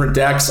lot of different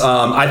decks.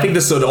 I think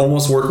this would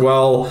almost work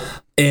well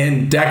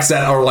in decks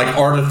that are like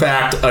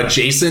artifact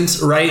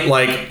adjacent, right?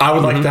 Like I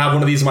would like to have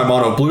one of these in my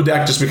mono blue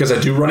deck just because I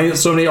do run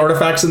so many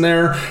artifacts in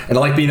there and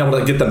I like being able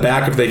to get them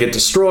back if they get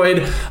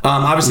destroyed.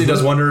 Obviously it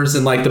does wonders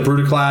in like the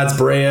Brutaclads,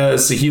 Breas,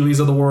 Saheelis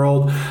of the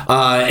world.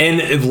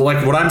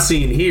 Like what I'm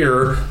seeing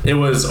here, it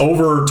was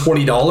over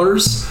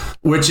 $20,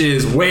 which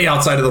is way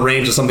outside of the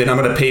range of something I'm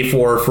going to pay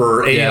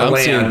for a I'm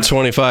land. seeing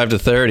 25 to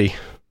 30.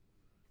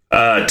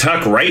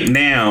 Tuck, right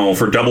now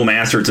for Double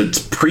Masters, it's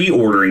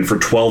pre-ordering for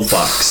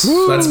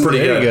 $12. That's pretty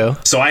good. There you go.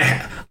 So I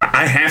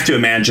have to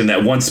imagine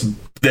that once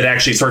that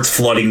actually starts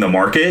flooding the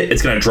market,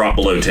 it's going to drop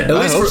below 10.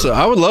 I hope so.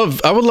 I would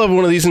love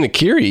one of these in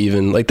Akiri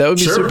even. Like that would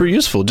be super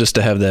useful just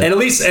to have that. And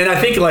I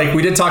think like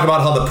we did talk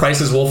about how the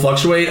prices will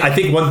fluctuate. I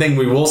think one thing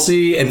we will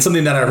see, and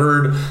something that I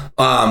heard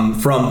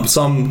from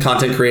some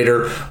content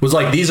creator was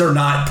like, these are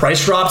not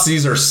price drops,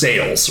 these are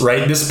sales,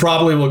 right? This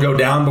probably will go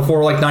down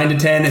before like 9 to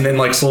 10 and then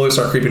like slowly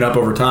start creeping up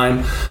over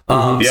time.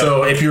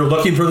 So if you're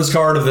looking for this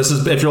card,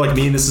 if you're like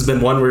me and this has been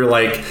one where you're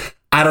like,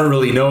 I don't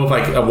really know if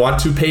I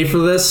want to pay for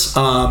this,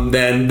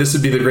 then this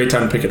would be the great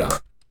time to pick it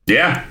up.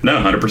 Yeah, no,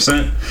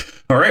 100%.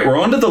 All right, we're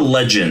on to the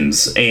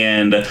Legends,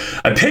 and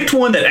I picked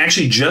one that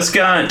actually just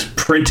got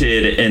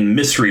printed in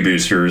Mystery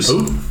Boosters,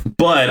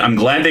 but I'm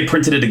glad they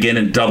printed it again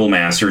in Double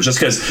Masters, just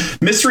because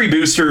Mystery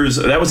Boosters,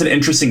 that was an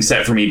interesting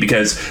set for me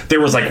because there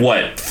was like,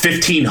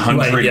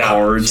 1,500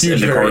 cards in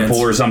the card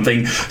pool or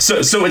something. So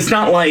it's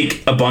not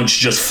like a bunch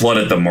just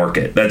flooded the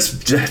market. That's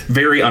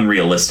very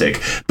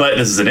unrealistic. But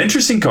this is an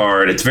interesting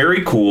card. It's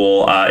very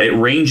cool. It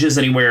ranges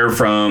anywhere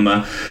from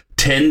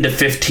 $10 to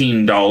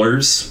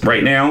 $15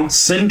 right now.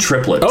 Send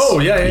Triplets. Oh,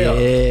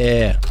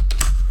 yeah.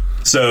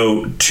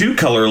 So 2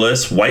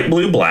 colorless, white,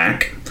 blue,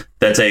 black.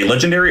 That's a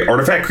legendary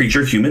artifact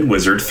creature, human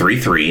wizard,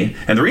 3/3.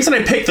 And the reason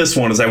I picked this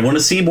one is I want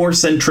to see more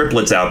Send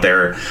Triplets out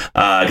there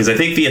because I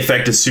think the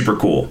effect is super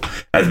cool.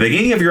 At the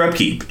beginning of your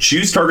upkeep,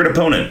 choose target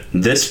opponent.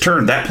 This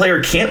turn, that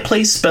player can't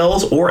play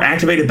spells or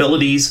activate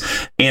abilities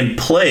and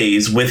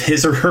plays with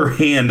his or her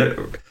hand.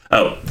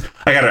 Oh,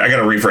 I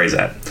gotta rephrase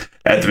that.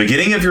 At the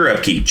beginning of your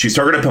upkeep, choose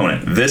target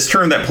opponent. This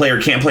turn, that player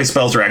can't play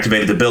spells or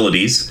activated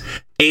abilities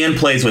and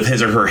plays with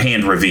his or her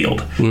hand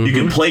revealed. You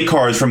can play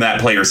cards from that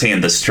player's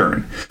hand this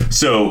turn.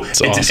 So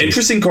it's awesome. An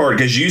interesting card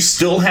because you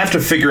still have to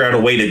figure out a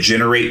way to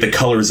generate the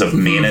colors of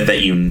mana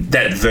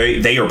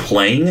that they are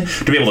playing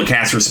to be able to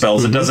cast their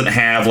spells. It doesn't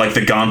have like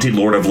the Gonti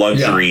Lord of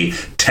Luxury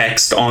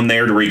text on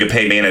there to where you could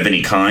pay mana of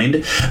any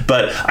kind.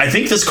 But I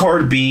think this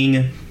card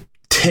being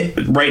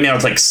right now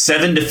it's like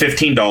 $7 to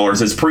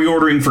 $15. It's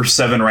pre-ordering for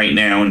 $7 right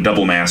now in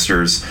Double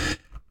Masters.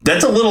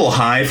 That's a little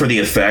high for the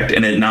effect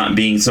and it not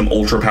being some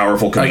ultra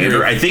powerful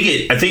commander. I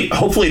think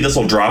hopefully this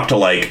will drop to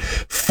like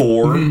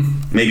 4,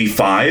 maybe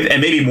 5, and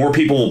maybe more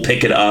people will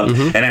pick it up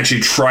and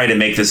actually try to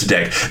make this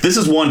deck. This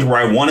is one where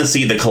I want to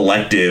see the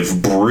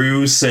collective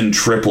Bruce and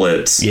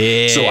triplets,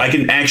 so I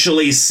can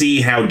actually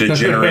see how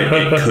degenerate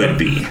it could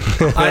be.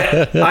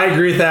 I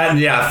agree with that, and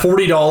yeah,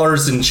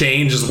 $40 and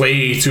change is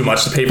way too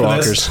much to pay for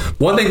this.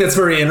 One thing that's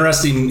very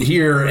interesting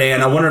here,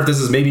 and I wonder if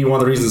this is maybe one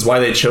of the reasons why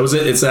they chose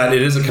it, is that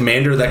it is a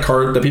commander that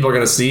people are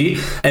going to see,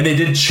 and they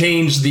did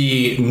change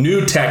the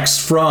new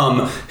text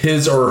from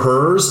his or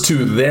hers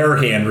to their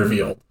hand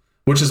revealed,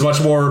 which is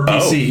much more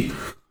PC.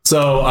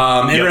 So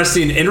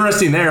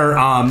interesting there.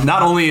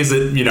 Not only is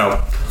it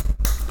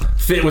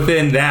fit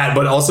within that,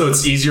 but also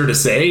it's easier to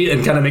say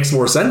and kind of makes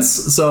more sense.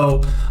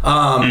 So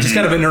just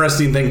kind of an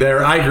interesting thing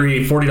there. I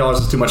agree,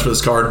 $40 is too much for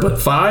this card, but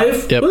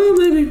 $5, well,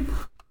 maybe.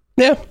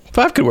 Yeah,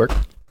 5 could work.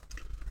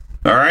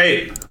 All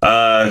right,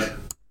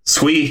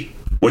 Squee.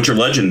 What's your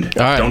legend?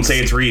 Right. Don't say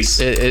it's Reese.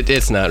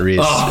 It's not Reese.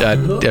 I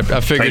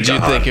figured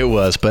you'd think it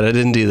was, but I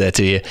didn't do that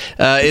to you.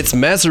 It's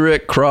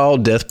Mazarek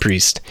Kraul, Death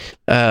Priest.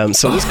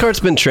 So this card's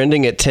been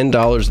trending at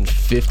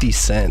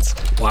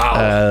 $10.50.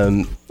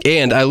 Wow.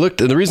 And I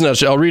looked, and the reason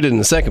I'll read it in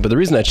a second, but the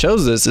reason I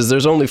chose this is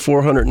there's only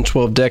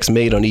 412 decks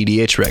made on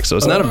EDHREC, so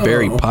it's not a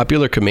very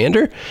popular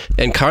commander.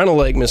 And kind of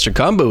like Mr.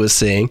 Combo was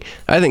saying,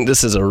 I think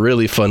this is a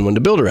really fun one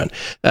to build around.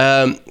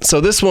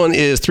 So this one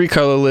is 3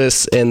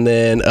 colorless, and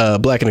then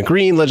black and a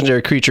green,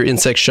 legendary creature,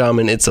 insect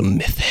shaman. It's a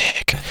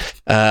mythic.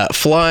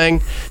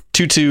 Flying,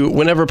 2/2,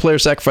 whenever a player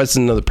sacrifices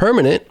another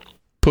permanent,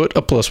 put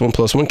a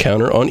 +1/+1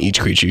 counter on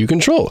each creature you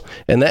control.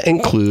 And that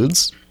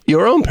includes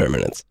your own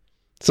permanents.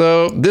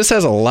 So this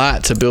has a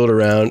lot to build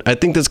around. I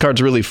think this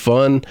card's really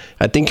fun.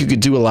 I think you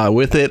could do a lot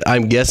with it.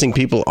 I'm guessing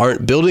people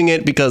aren't building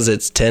it because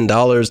it's $10,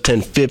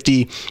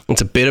 $10.50. It's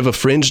a bit of a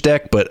fringe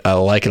deck, but I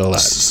like it a lot.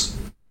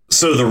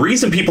 So the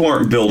reason people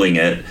aren't building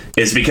it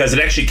is because it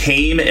actually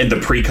came in the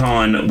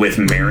pre-con with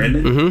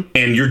Meren,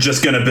 and you're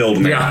just going to build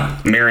Meren. Yeah.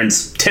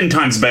 Meren's 10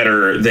 times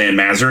better than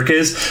Mazarek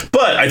is,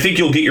 but I think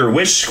you'll get your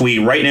wish, Squee,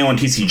 right now on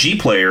TCG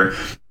Player.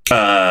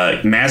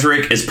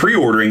 Mazarek is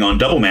pre-ordering on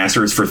Double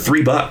Masters for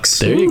 $3.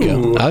 There you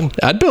go.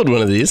 I'd build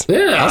one of these.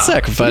 Yeah. I'll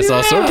sacrifice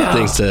all sorts of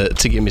things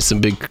to give me some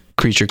big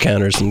creature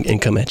counters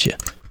and come at you.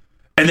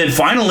 And then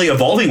finally,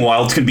 Evolving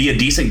Wilds can be a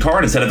decent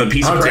card instead of a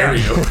piece of crap.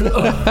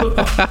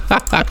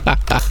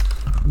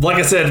 Like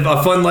I said,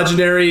 a fun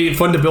legendary,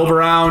 fun to build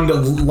around.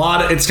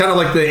 It's kind of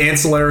like the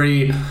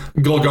ancillary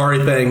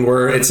Golgari thing,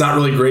 where it's not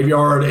really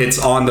graveyard; it's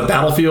on the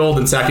battlefield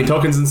and sacking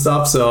tokens and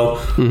stuff. So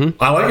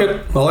I like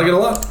it. I like it a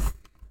lot.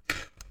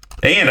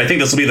 And I think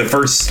this will be the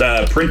first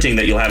printing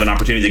that you'll have an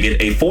opportunity to get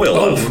a foil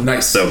of. Oh,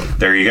 nice. So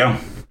there you go.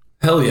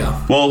 Hell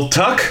yeah. Well,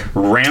 Tuck,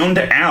 round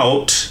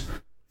out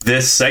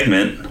this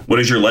segment. What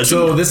is your legend?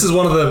 So this is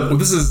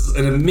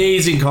an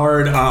amazing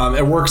card.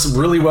 It works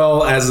really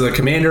well as a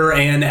commander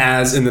and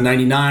as in the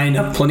 99.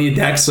 I have plenty of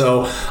decks,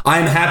 so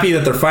I'm happy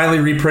that they're finally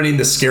reprinting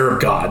the Scarab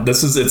God.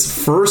 This is its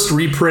first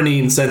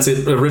reprinting since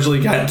it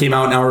originally came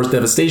out in Hour's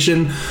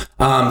Devastation.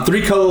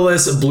 3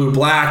 colorless,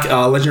 blue-black,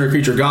 legendary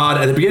creature god.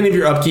 At the beginning of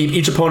your upkeep,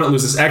 each opponent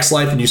loses X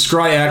life, and you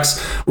scry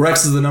X, where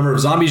X is the number of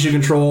zombies you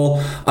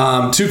control.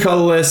 2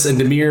 colorless, and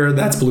Dimir,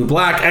 that's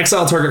blue-black.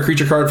 Exile target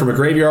creature card from a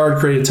graveyard.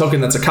 Create a token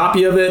that's a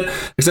copy of it,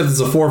 except it's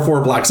a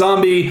 4/4 black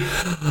zombie.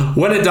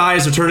 When it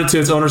dies, return it to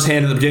its owner's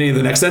hand at the beginning of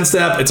the next end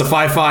step. It's a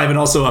 5/5 and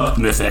also a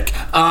mythic.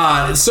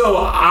 So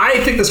I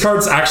think this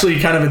card's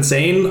actually kind of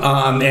insane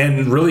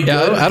and really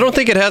good. I don't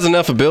think it has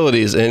enough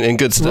abilities and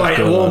good stuff. Right.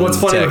 Well, what's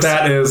funny with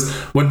that is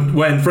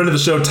when friend of the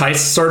show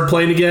Tice started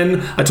playing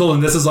again, I told him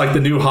this is like the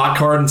new hot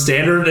card in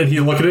Standard, and he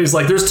looked at it. He's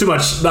like, "There's too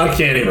much. I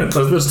can't even.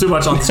 There's too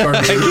much on this card.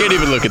 I can't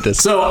even look at this."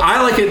 So I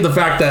like it. The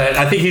fact that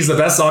I think he's the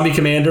best zombie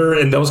commander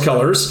in those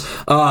colors.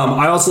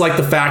 I also like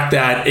the fact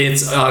that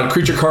it's a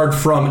creature card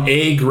from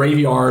a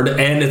graveyard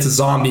and it's a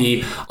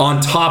zombie on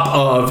top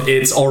of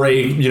its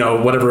already,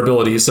 whatever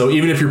abilities. So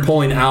even if you're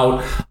pulling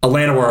out a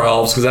Llanowar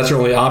Elves, because that's your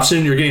only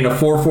option, you're getting a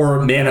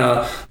 4/4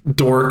 mana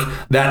dork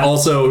that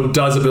also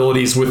does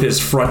abilities with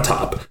his front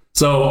top.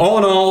 So all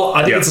in all,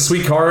 I think it's a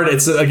sweet card.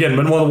 It's, again,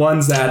 been one of the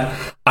ones that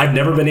I've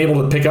never been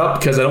able to pick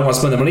up because I don't want to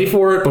spend the money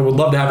for it, but would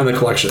love to have in the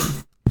collection.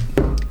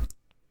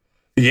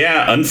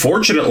 Yeah,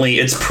 unfortunately,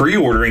 it's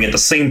pre-ordering at the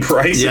same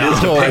price it is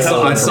to pick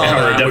up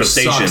Hour of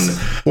Devastation.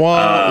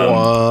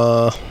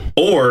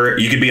 Or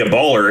you could be a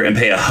baller and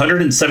pay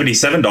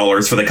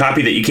 $177 for the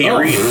copy that you can't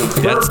read.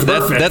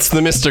 That's the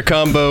Mr.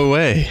 Combo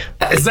way.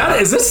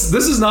 This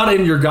is not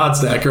in your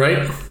God's deck,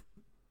 right?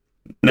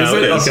 No,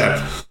 it is.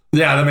 Okay.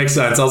 Yeah, that makes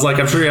sense. I was like,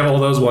 I'm sure you have all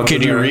those ones.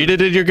 Can you read it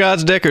in your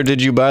God's deck, or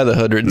did you buy the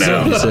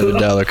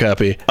 $177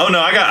 copy? Oh no,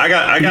 I got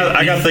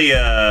the. You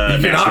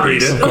cannot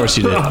read it. Of course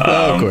you did.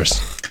 Of course.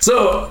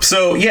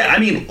 So yeah, I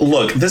mean,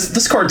 look,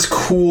 this card's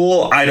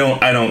cool. I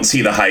don't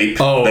see the hype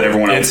that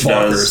everyone else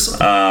does.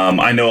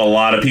 I know a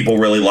lot of people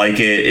really like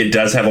it. It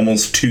does have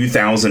almost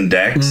 2,000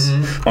 decks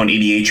on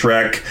EDH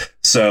Rec.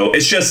 So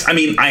it's just, I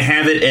mean, I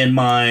have it in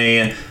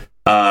my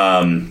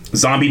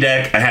zombie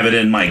deck. I have it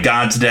in my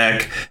gods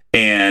deck,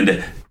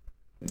 and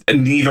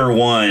neither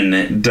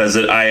one does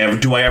it.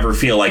 Do I ever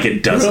feel like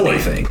it does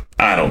anything?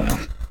 I don't know.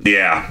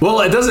 Yeah.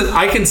 Well, it doesn't.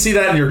 I can see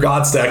that in your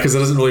God stack because it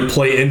doesn't really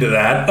play into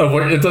that.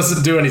 It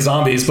doesn't do any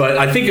zombies, but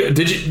I think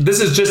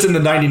this is just in the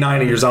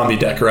 99 of your zombie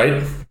deck,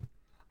 right?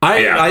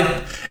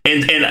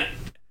 And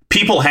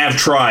people have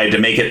tried to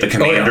make it the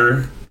commander. Oh,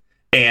 yeah.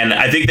 And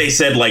I think they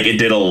said like it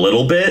did a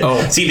little bit.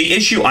 Oh. See, the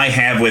issue I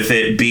have with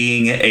it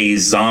being a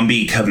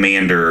zombie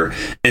commander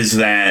is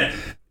that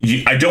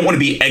I don't want to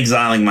be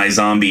exiling my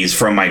zombies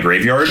from my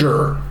graveyard.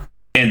 Sure.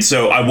 And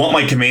so I want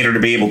my commander to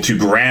be able to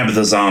grab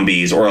the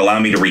zombies or allow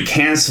me to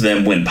recast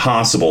them when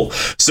possible.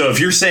 So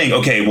if you're saying,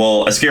 okay,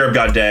 well, a Scarab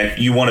God deck,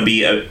 you want to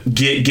be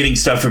getting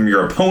stuff from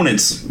your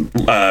opponent's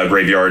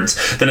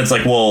graveyards, then it's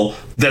like, well,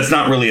 that's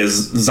not really a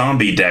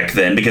zombie deck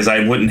then, because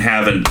I wouldn't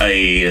have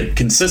a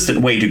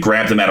consistent way to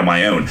grab them out of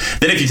my own.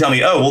 Then if you tell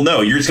me, oh, well,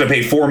 no, you're just going to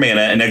pay 4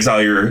 mana and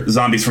exile your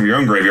zombies from your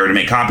own graveyard and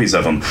make copies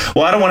of them.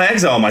 Well, I don't want to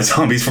exile my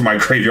zombies from my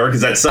graveyard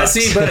because that sucks.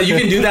 See, but you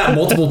can do that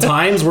multiple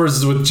times,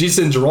 whereas with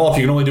Jisa and Geralt,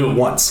 you can only do it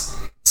once.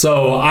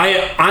 So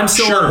I'm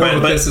still on board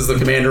with this as the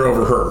commander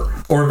over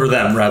her, or over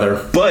them, rather.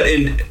 But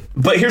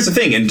here's the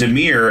thing, in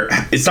Dimir,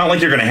 it's not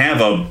like you're going to have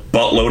a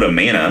buttload of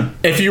mana.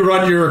 If you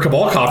run your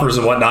Cabal Coffers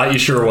and whatnot, you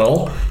sure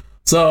will.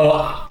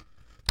 So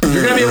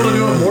you're going to be able to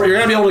do it more. You're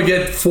going to be able to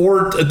get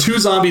 2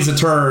 zombies a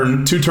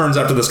turn, 2 turns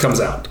after this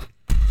comes out.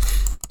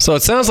 So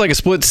it sounds like a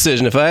split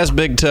decision. If I asked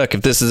Big Tuck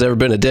if this has ever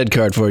been a dead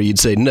card for you, you'd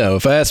say no.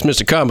 If I asked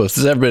Mr. Combo if this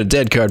has ever been a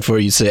dead card for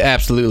you, you'd say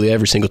absolutely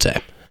every single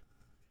time.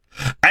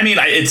 I mean,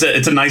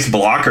 it's a nice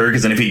blocker,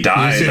 because then if he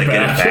dies, I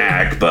get it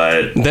back,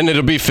 but... Then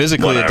it'll be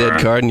physically a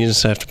dead card, and you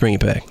just have to bring it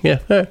back. Yeah,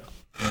 all right.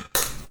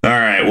 All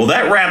right, well,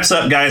 that wraps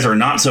up, guys, our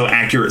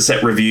not-so-accurate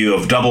set review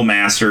of Double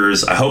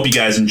Masters. I hope you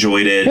guys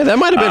enjoyed it. Yeah, that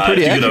might have been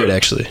pretty accurate,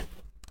 actually.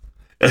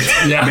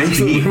 Yeah,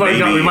 maybe. We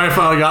might have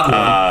finally gotten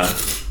one.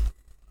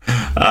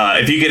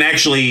 If you can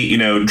actually,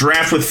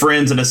 draft with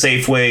friends in a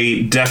safe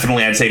way,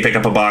 definitely I'd say pick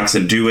up a box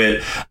and do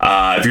it.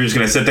 If you're just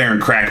going to sit there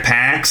and crack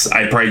packs,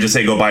 I'd probably just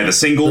say go buy the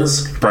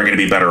singles. Probably going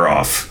to be better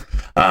off.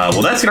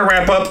 Well, that's going to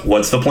wrap up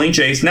What's the Plane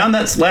Chase. Now in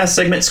that last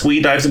segment,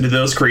 Squee dives into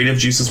those creative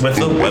juices with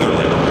the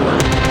Weatherlight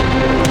Report.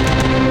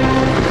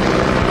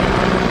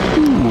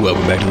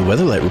 Welcome back to the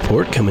Weatherlight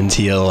Report, coming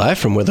to you live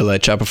from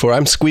Weatherlight Chopper 4.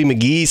 I'm Squee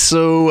McGee.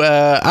 So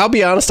I'll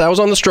be honest, I was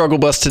on the struggle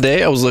bus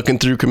today. I was looking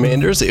through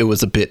Commanders. It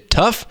was a bit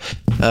tough.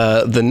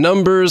 The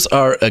numbers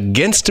are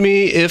against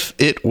me if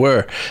it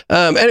were.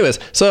 Anyways,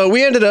 so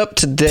we ended up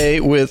today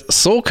with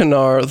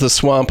Solkanar, the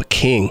Swamp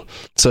King.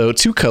 So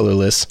 2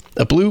 colorless,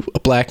 a blue, a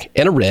black,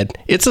 and a red.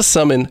 It's a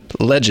summon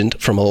legend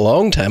from a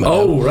long time ago.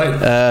 Oh,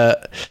 right.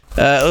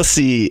 Let's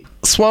see.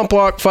 Swamp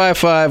Walk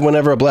 5/5.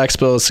 Whenever a black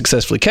spell is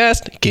successfully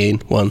cast, gain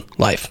 1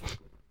 life.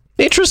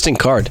 Interesting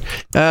card.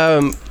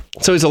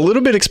 So it's a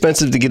little bit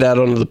expensive to get out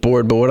onto the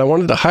board, but what I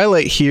wanted to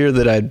highlight here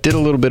that I did a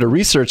little bit of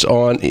research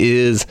on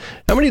is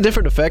how many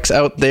different effects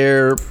out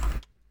there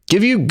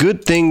give you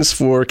good things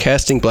for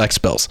casting black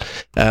spells.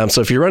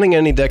 So if you're running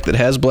any deck that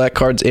has black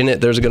cards in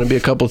it, there's going to be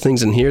a couple of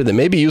things in here that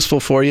may be useful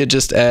for you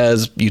just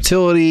as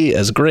utility,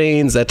 as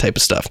grains, that type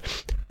of stuff.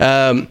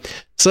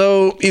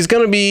 So he's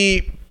going to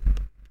be...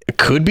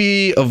 Could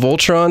be a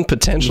Voltron,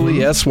 potentially,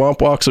 yes, Swamp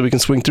Walk, so we can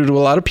swing through to a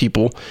lot of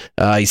people.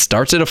 He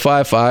starts at a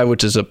 5/5,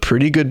 which is a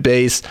pretty good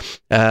base.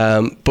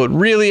 But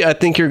really, I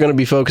think you're going to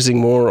be focusing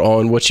more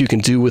on what you can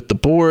do with the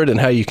board and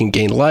how you can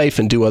gain life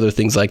and do other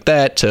things like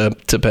that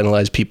to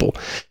penalize people.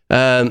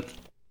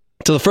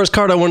 So the first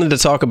card I wanted to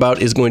talk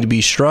about is going to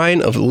be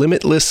Shrine of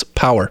Limitless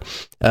Power.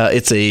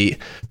 It's a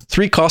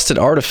 3-costed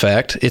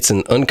artifact. It's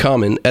an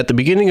uncommon. At the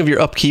beginning of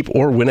your upkeep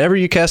or whenever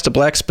you cast a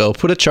black spell,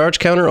 put a charge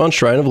counter on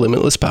Shrine of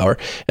Limitless Power,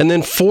 and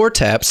then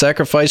 4-tap,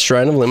 sacrifice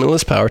Shrine of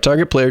Limitless Power.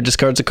 Target player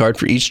discards a card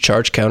for each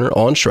charge counter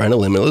on Shrine of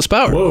Limitless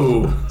Power.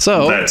 Whoa.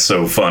 So that's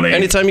so funny.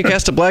 Anytime you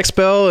cast a black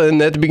spell and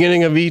at the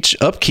beginning of each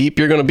upkeep,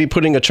 you're going to be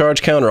putting a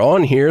charge counter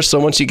on here. So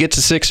once you get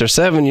to 6 or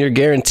 7, you're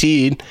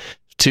guaranteed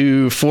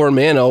to 4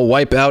 mana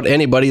wipe out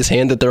anybody's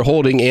hand that they're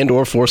holding and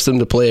or force them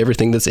to play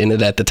everything that's in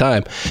it at the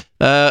time.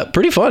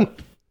 Pretty fun.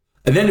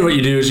 And then what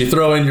you do is you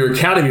throw in your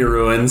Academy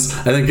Ruins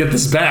and then get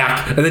this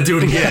back and then do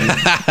it again.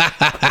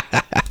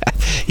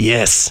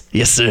 Yes,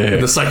 sir.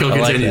 And the cycle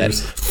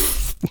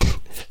continues.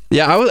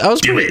 Yeah, I was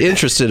pretty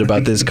interested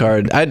about this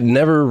card. I'd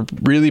never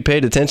really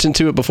paid attention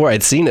to it before.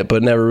 I'd seen it,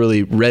 but never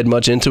really read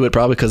much into it,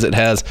 probably because it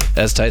has,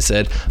 as Ty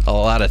said, a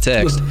lot of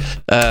text.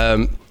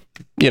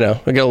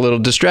 I got a little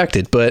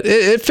distracted, but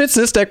it fits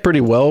this deck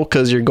pretty well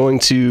because you're going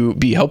to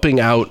be helping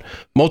out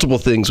multiple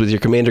things with your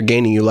commander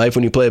gaining you life.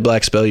 When you play a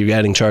black spell, you're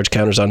adding charge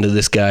counters onto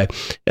this guy.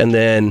 And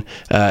then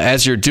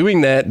as you're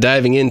doing that,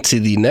 diving into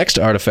the next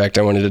artifact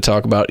I wanted to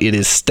talk about, it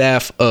is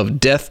Staff of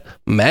Death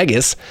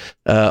Magus,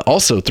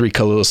 also 3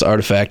 colorless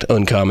artifact,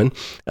 uncommon.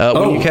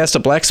 When you cast a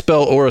black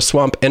spell or a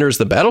swamp enters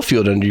the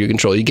battlefield under your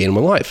control, you gain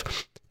 1 life.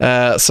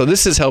 So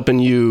this is helping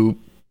you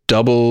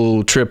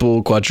double,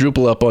 triple,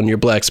 quadruple up on your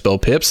black spell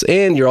pips,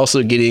 and you're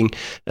also getting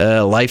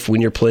life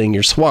when you're playing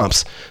your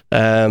swamps.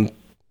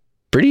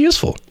 Pretty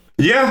useful.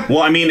 Yeah,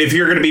 well, I mean, if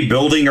you're going to be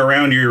building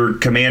around your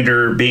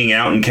commander being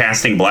out and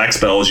casting black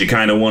spells, you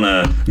kind of want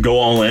to go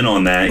all in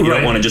on that. You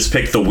don't want to just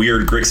pick the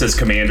weird Grixis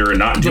commander and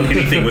not do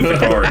anything with the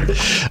card.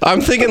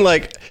 I'm thinking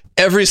like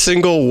every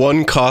single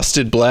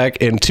 1-costed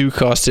black and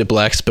 2-costed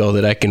black spell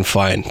that I can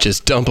find.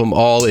 Just dump them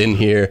all in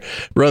here.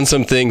 Run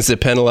some things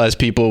that penalize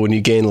people when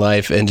you gain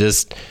life and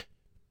just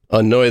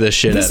annoy the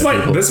shit out of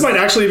people. This might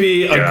actually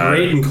be a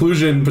great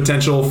inclusion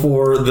potential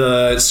for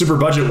the super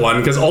budget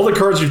one, because all the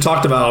cards you've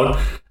talked about,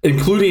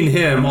 including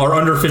him, are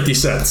under 50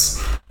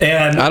 cents.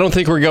 And I don't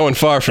think we're going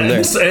far from there.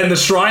 And the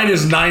Shrine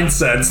is 9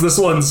 cents. This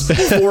one's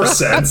 4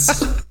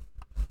 cents.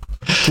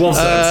 12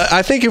 cents.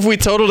 I think if we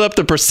totaled up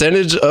the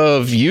percentage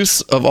of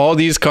use of all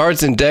these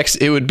cards in decks,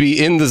 it would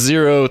be in the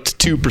 0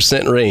 to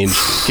 2% range,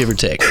 give or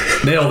take.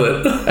 Nailed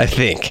it. I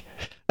think.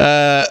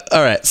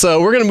 All right,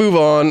 so we're going to move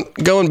on.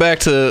 Going back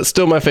to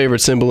still my favorite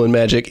symbol in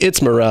Magic,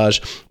 it's Mirage.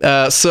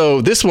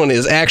 So this one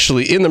is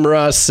actually in the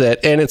Mirage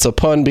set, and it's a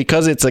pun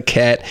because it's a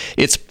cat.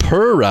 It's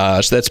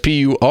Purraj, that's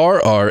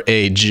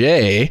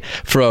Purraj,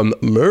 from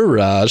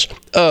Mirage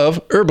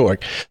of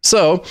Urborg.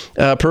 So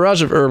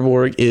Purraj of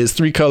Urborg is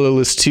 3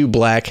 colorless, 2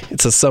 black.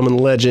 It's a summon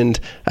legend.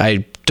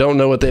 I don't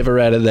know what they've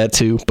errated that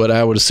to, but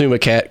I would assume a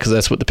cat because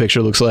that's what the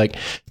picture looks like.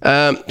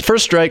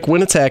 First strike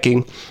when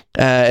attacking,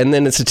 and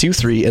then it's a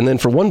 2/3, and then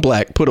for 1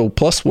 black, put a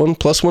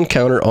 +1/+1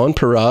 counter on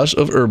Purraj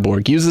of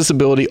Urborg. Use this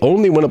ability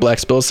only when a black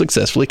spell is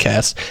successfully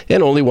cast,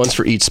 and only once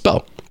for each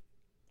spell.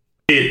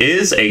 It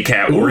is a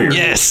cat warrior.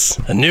 Yes,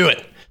 I knew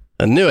it.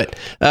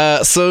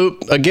 So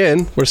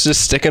again, we're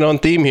just sticking on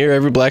theme here.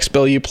 Every black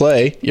spell you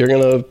play, you're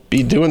gonna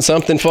be doing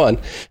something fun.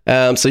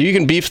 So you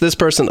can beef this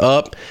person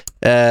up.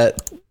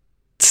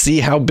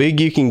 See how big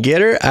you can get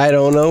her. I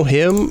don't know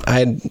him.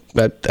 I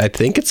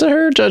think it's a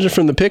her, judging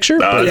from the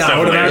picture. I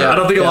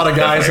don't think a lot of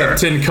guys have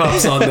tin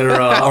cups on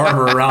their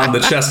armor around the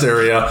chest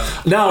area.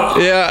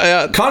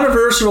 Now,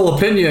 controversial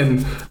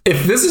opinion.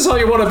 If this is how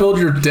you want to build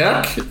your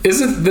deck,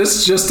 isn't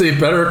this just a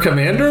better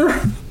commander?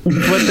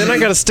 But then I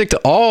got to stick to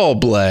all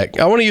black.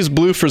 I want to use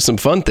blue for some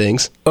fun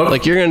things. Okay.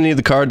 Like you're going to need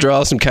the card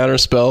draw, some counter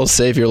spells,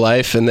 save your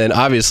life, and then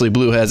obviously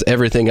blue has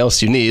everything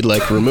else you need,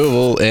 like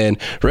removal and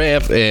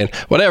ramp and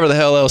whatever the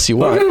hell else you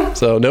want. Okay.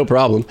 So no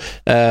problem.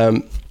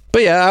 But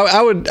yeah,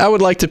 I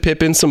would like to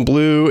pip in some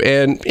blue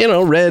and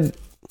red.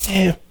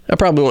 I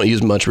probably won't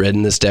use much red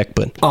in this deck,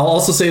 but I'll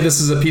also say this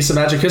is a piece of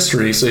Magic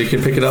history, so you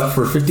can pick it up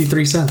for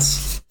 53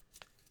 cents.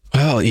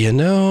 Well,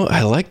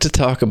 I like to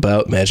talk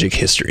about Magic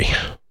history.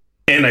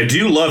 And I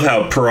do love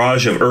how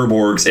Purraj of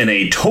Urborg's in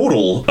a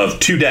total of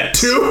 2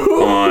 decks.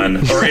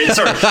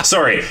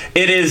 Sorry.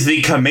 It is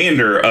the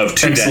commander of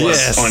 2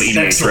 decks on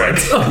EDH.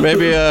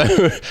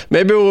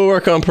 Maybe we'll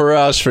work on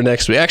Purraj for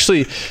next week.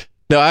 Actually,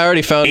 no, I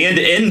already found. And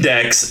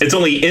index, it's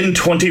only in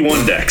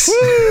 21 decks.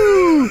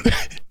 Woo!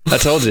 I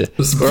told you,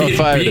 we're on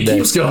fire today.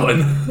 Keeps going.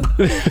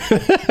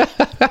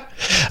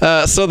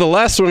 So the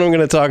last one I'm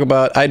going to talk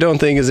about, I don't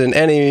think is in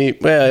any.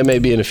 Well, it may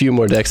be in a few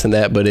more decks than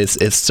that, but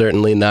it's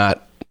certainly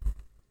not.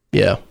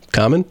 Yeah,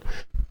 common,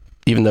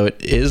 even though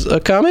it is a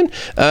common.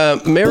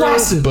 Marrow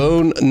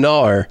Bone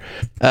Gnar.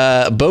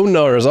 Bone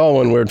Gnar is all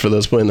one word for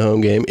those playing the home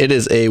game. It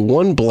is a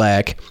 1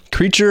 black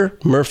creature,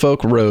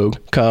 merfolk, rogue,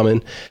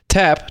 common.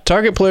 Tap,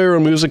 target player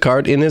removes a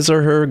card in his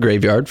or her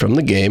graveyard from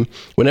the game.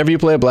 Whenever you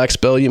play a black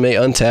spell, you may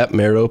untap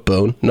Marrow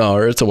Bone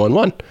Gnar. It's a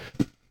 1/1.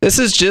 This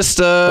is just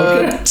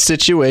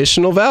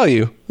situational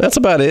value. That's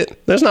about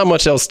it. There's not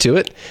much else to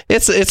it.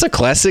 It's a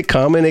classic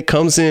common. It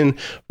comes in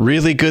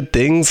really good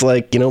things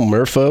like,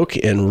 Merfolk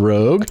and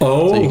Rogue.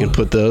 So you can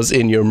put those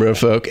in your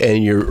Merfolk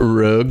and your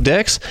Rogue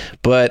decks.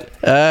 But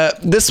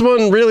this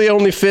one really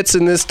only fits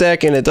in this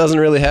deck, and it doesn't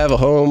really have a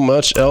home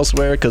much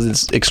elsewhere because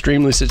it's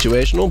extremely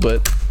situational.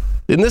 But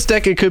in this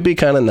deck, it could be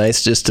kind of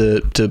nice just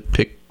to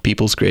pick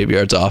people's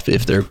graveyards off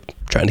if they're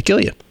trying to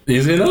kill you.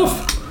 Easy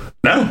enough.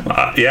 No,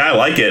 I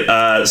like it.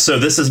 So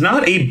this is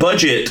not a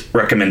budget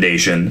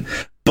recommendation,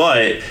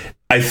 but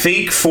I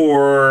think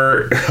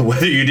for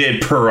whether you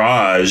did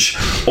Purraj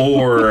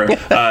or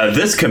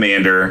this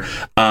commander,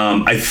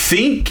 I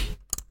think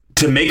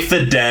to make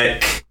the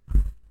deck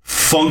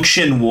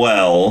function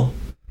well,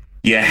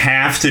 you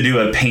have to do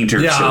a painter.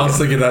 Yeah, I was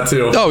thinking that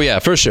too. Oh yeah,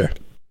 for sure.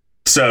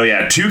 So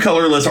yeah, 2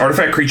 colorless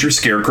artifact creature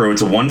Scarecrow.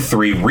 It's a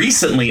 1/3,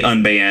 recently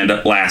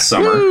unbanned last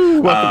summer.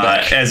 Woo, welcome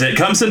back. As it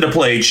comes into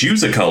play,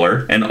 choose a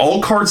color, and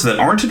all cards that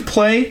aren't in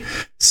play,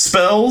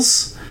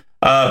 spells,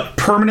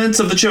 permanence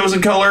of the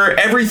chosen color,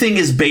 everything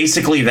is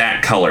basically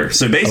that color.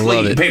 So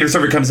basically, Painter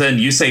Server comes in,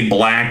 you say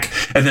black,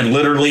 and then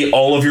literally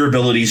all of your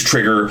abilities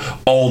trigger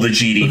all the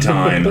GD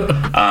time.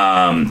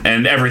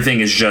 And everything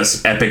is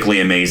just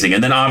epically amazing.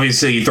 And then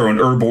obviously you throw an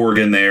Urborg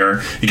in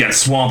there, you got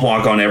Swamp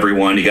Walk on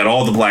everyone, you got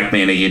all the black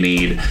mana you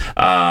need.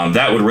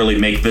 That would really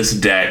make this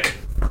deck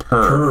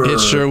purr. It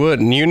sure would.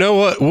 And you know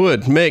what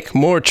would make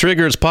more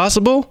triggers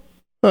possible?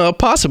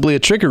 Possibly a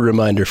trigger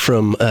reminder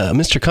from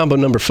Mr. Combo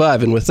number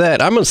 5. And with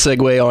that, I'm going to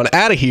segue on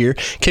out of here,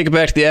 kick it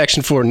back to the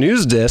Action 4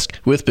 news desk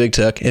with Big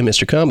Tuck and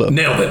Mr. Combo.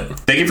 Nailed it.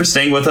 Thank you for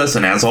staying with us,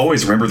 and as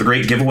always, remember the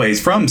great giveaways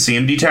from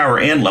CMD Tower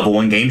and Level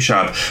 1 Game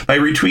Shop by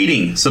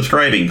retweeting,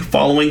 subscribing,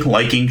 following,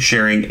 liking,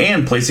 sharing,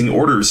 and placing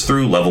orders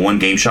through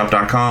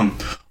level1gameshop.com.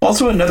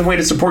 Also, another way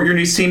to support your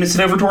news team is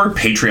head over to our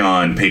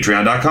Patreon,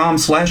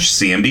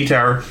 patreon.com/CMD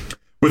Tower.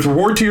 With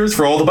reward tiers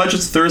for all the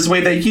budgets, there is a way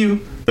that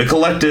you, the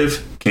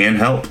collective, can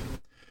help.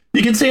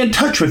 You can stay in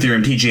touch with your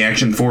MTG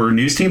Action 4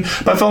 news team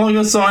by following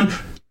us on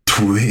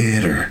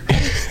Twitter,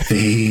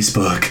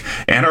 Facebook,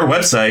 and our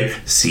website,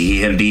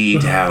 CMD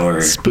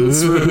Tower.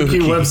 Spooky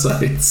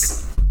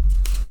websites.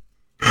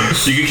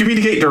 You can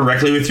communicate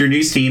directly with your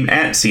news team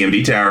at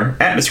CMD Tower,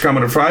 at Mr.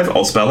 Commodore 5,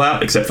 all spelled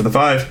out except for the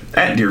 5,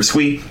 at Dear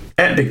Squee,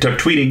 at Big Tuck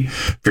Tweeting.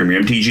 From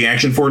your MTG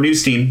Action 4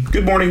 news team,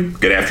 good morning,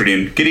 good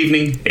afternoon, good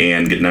evening,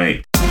 and good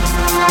night.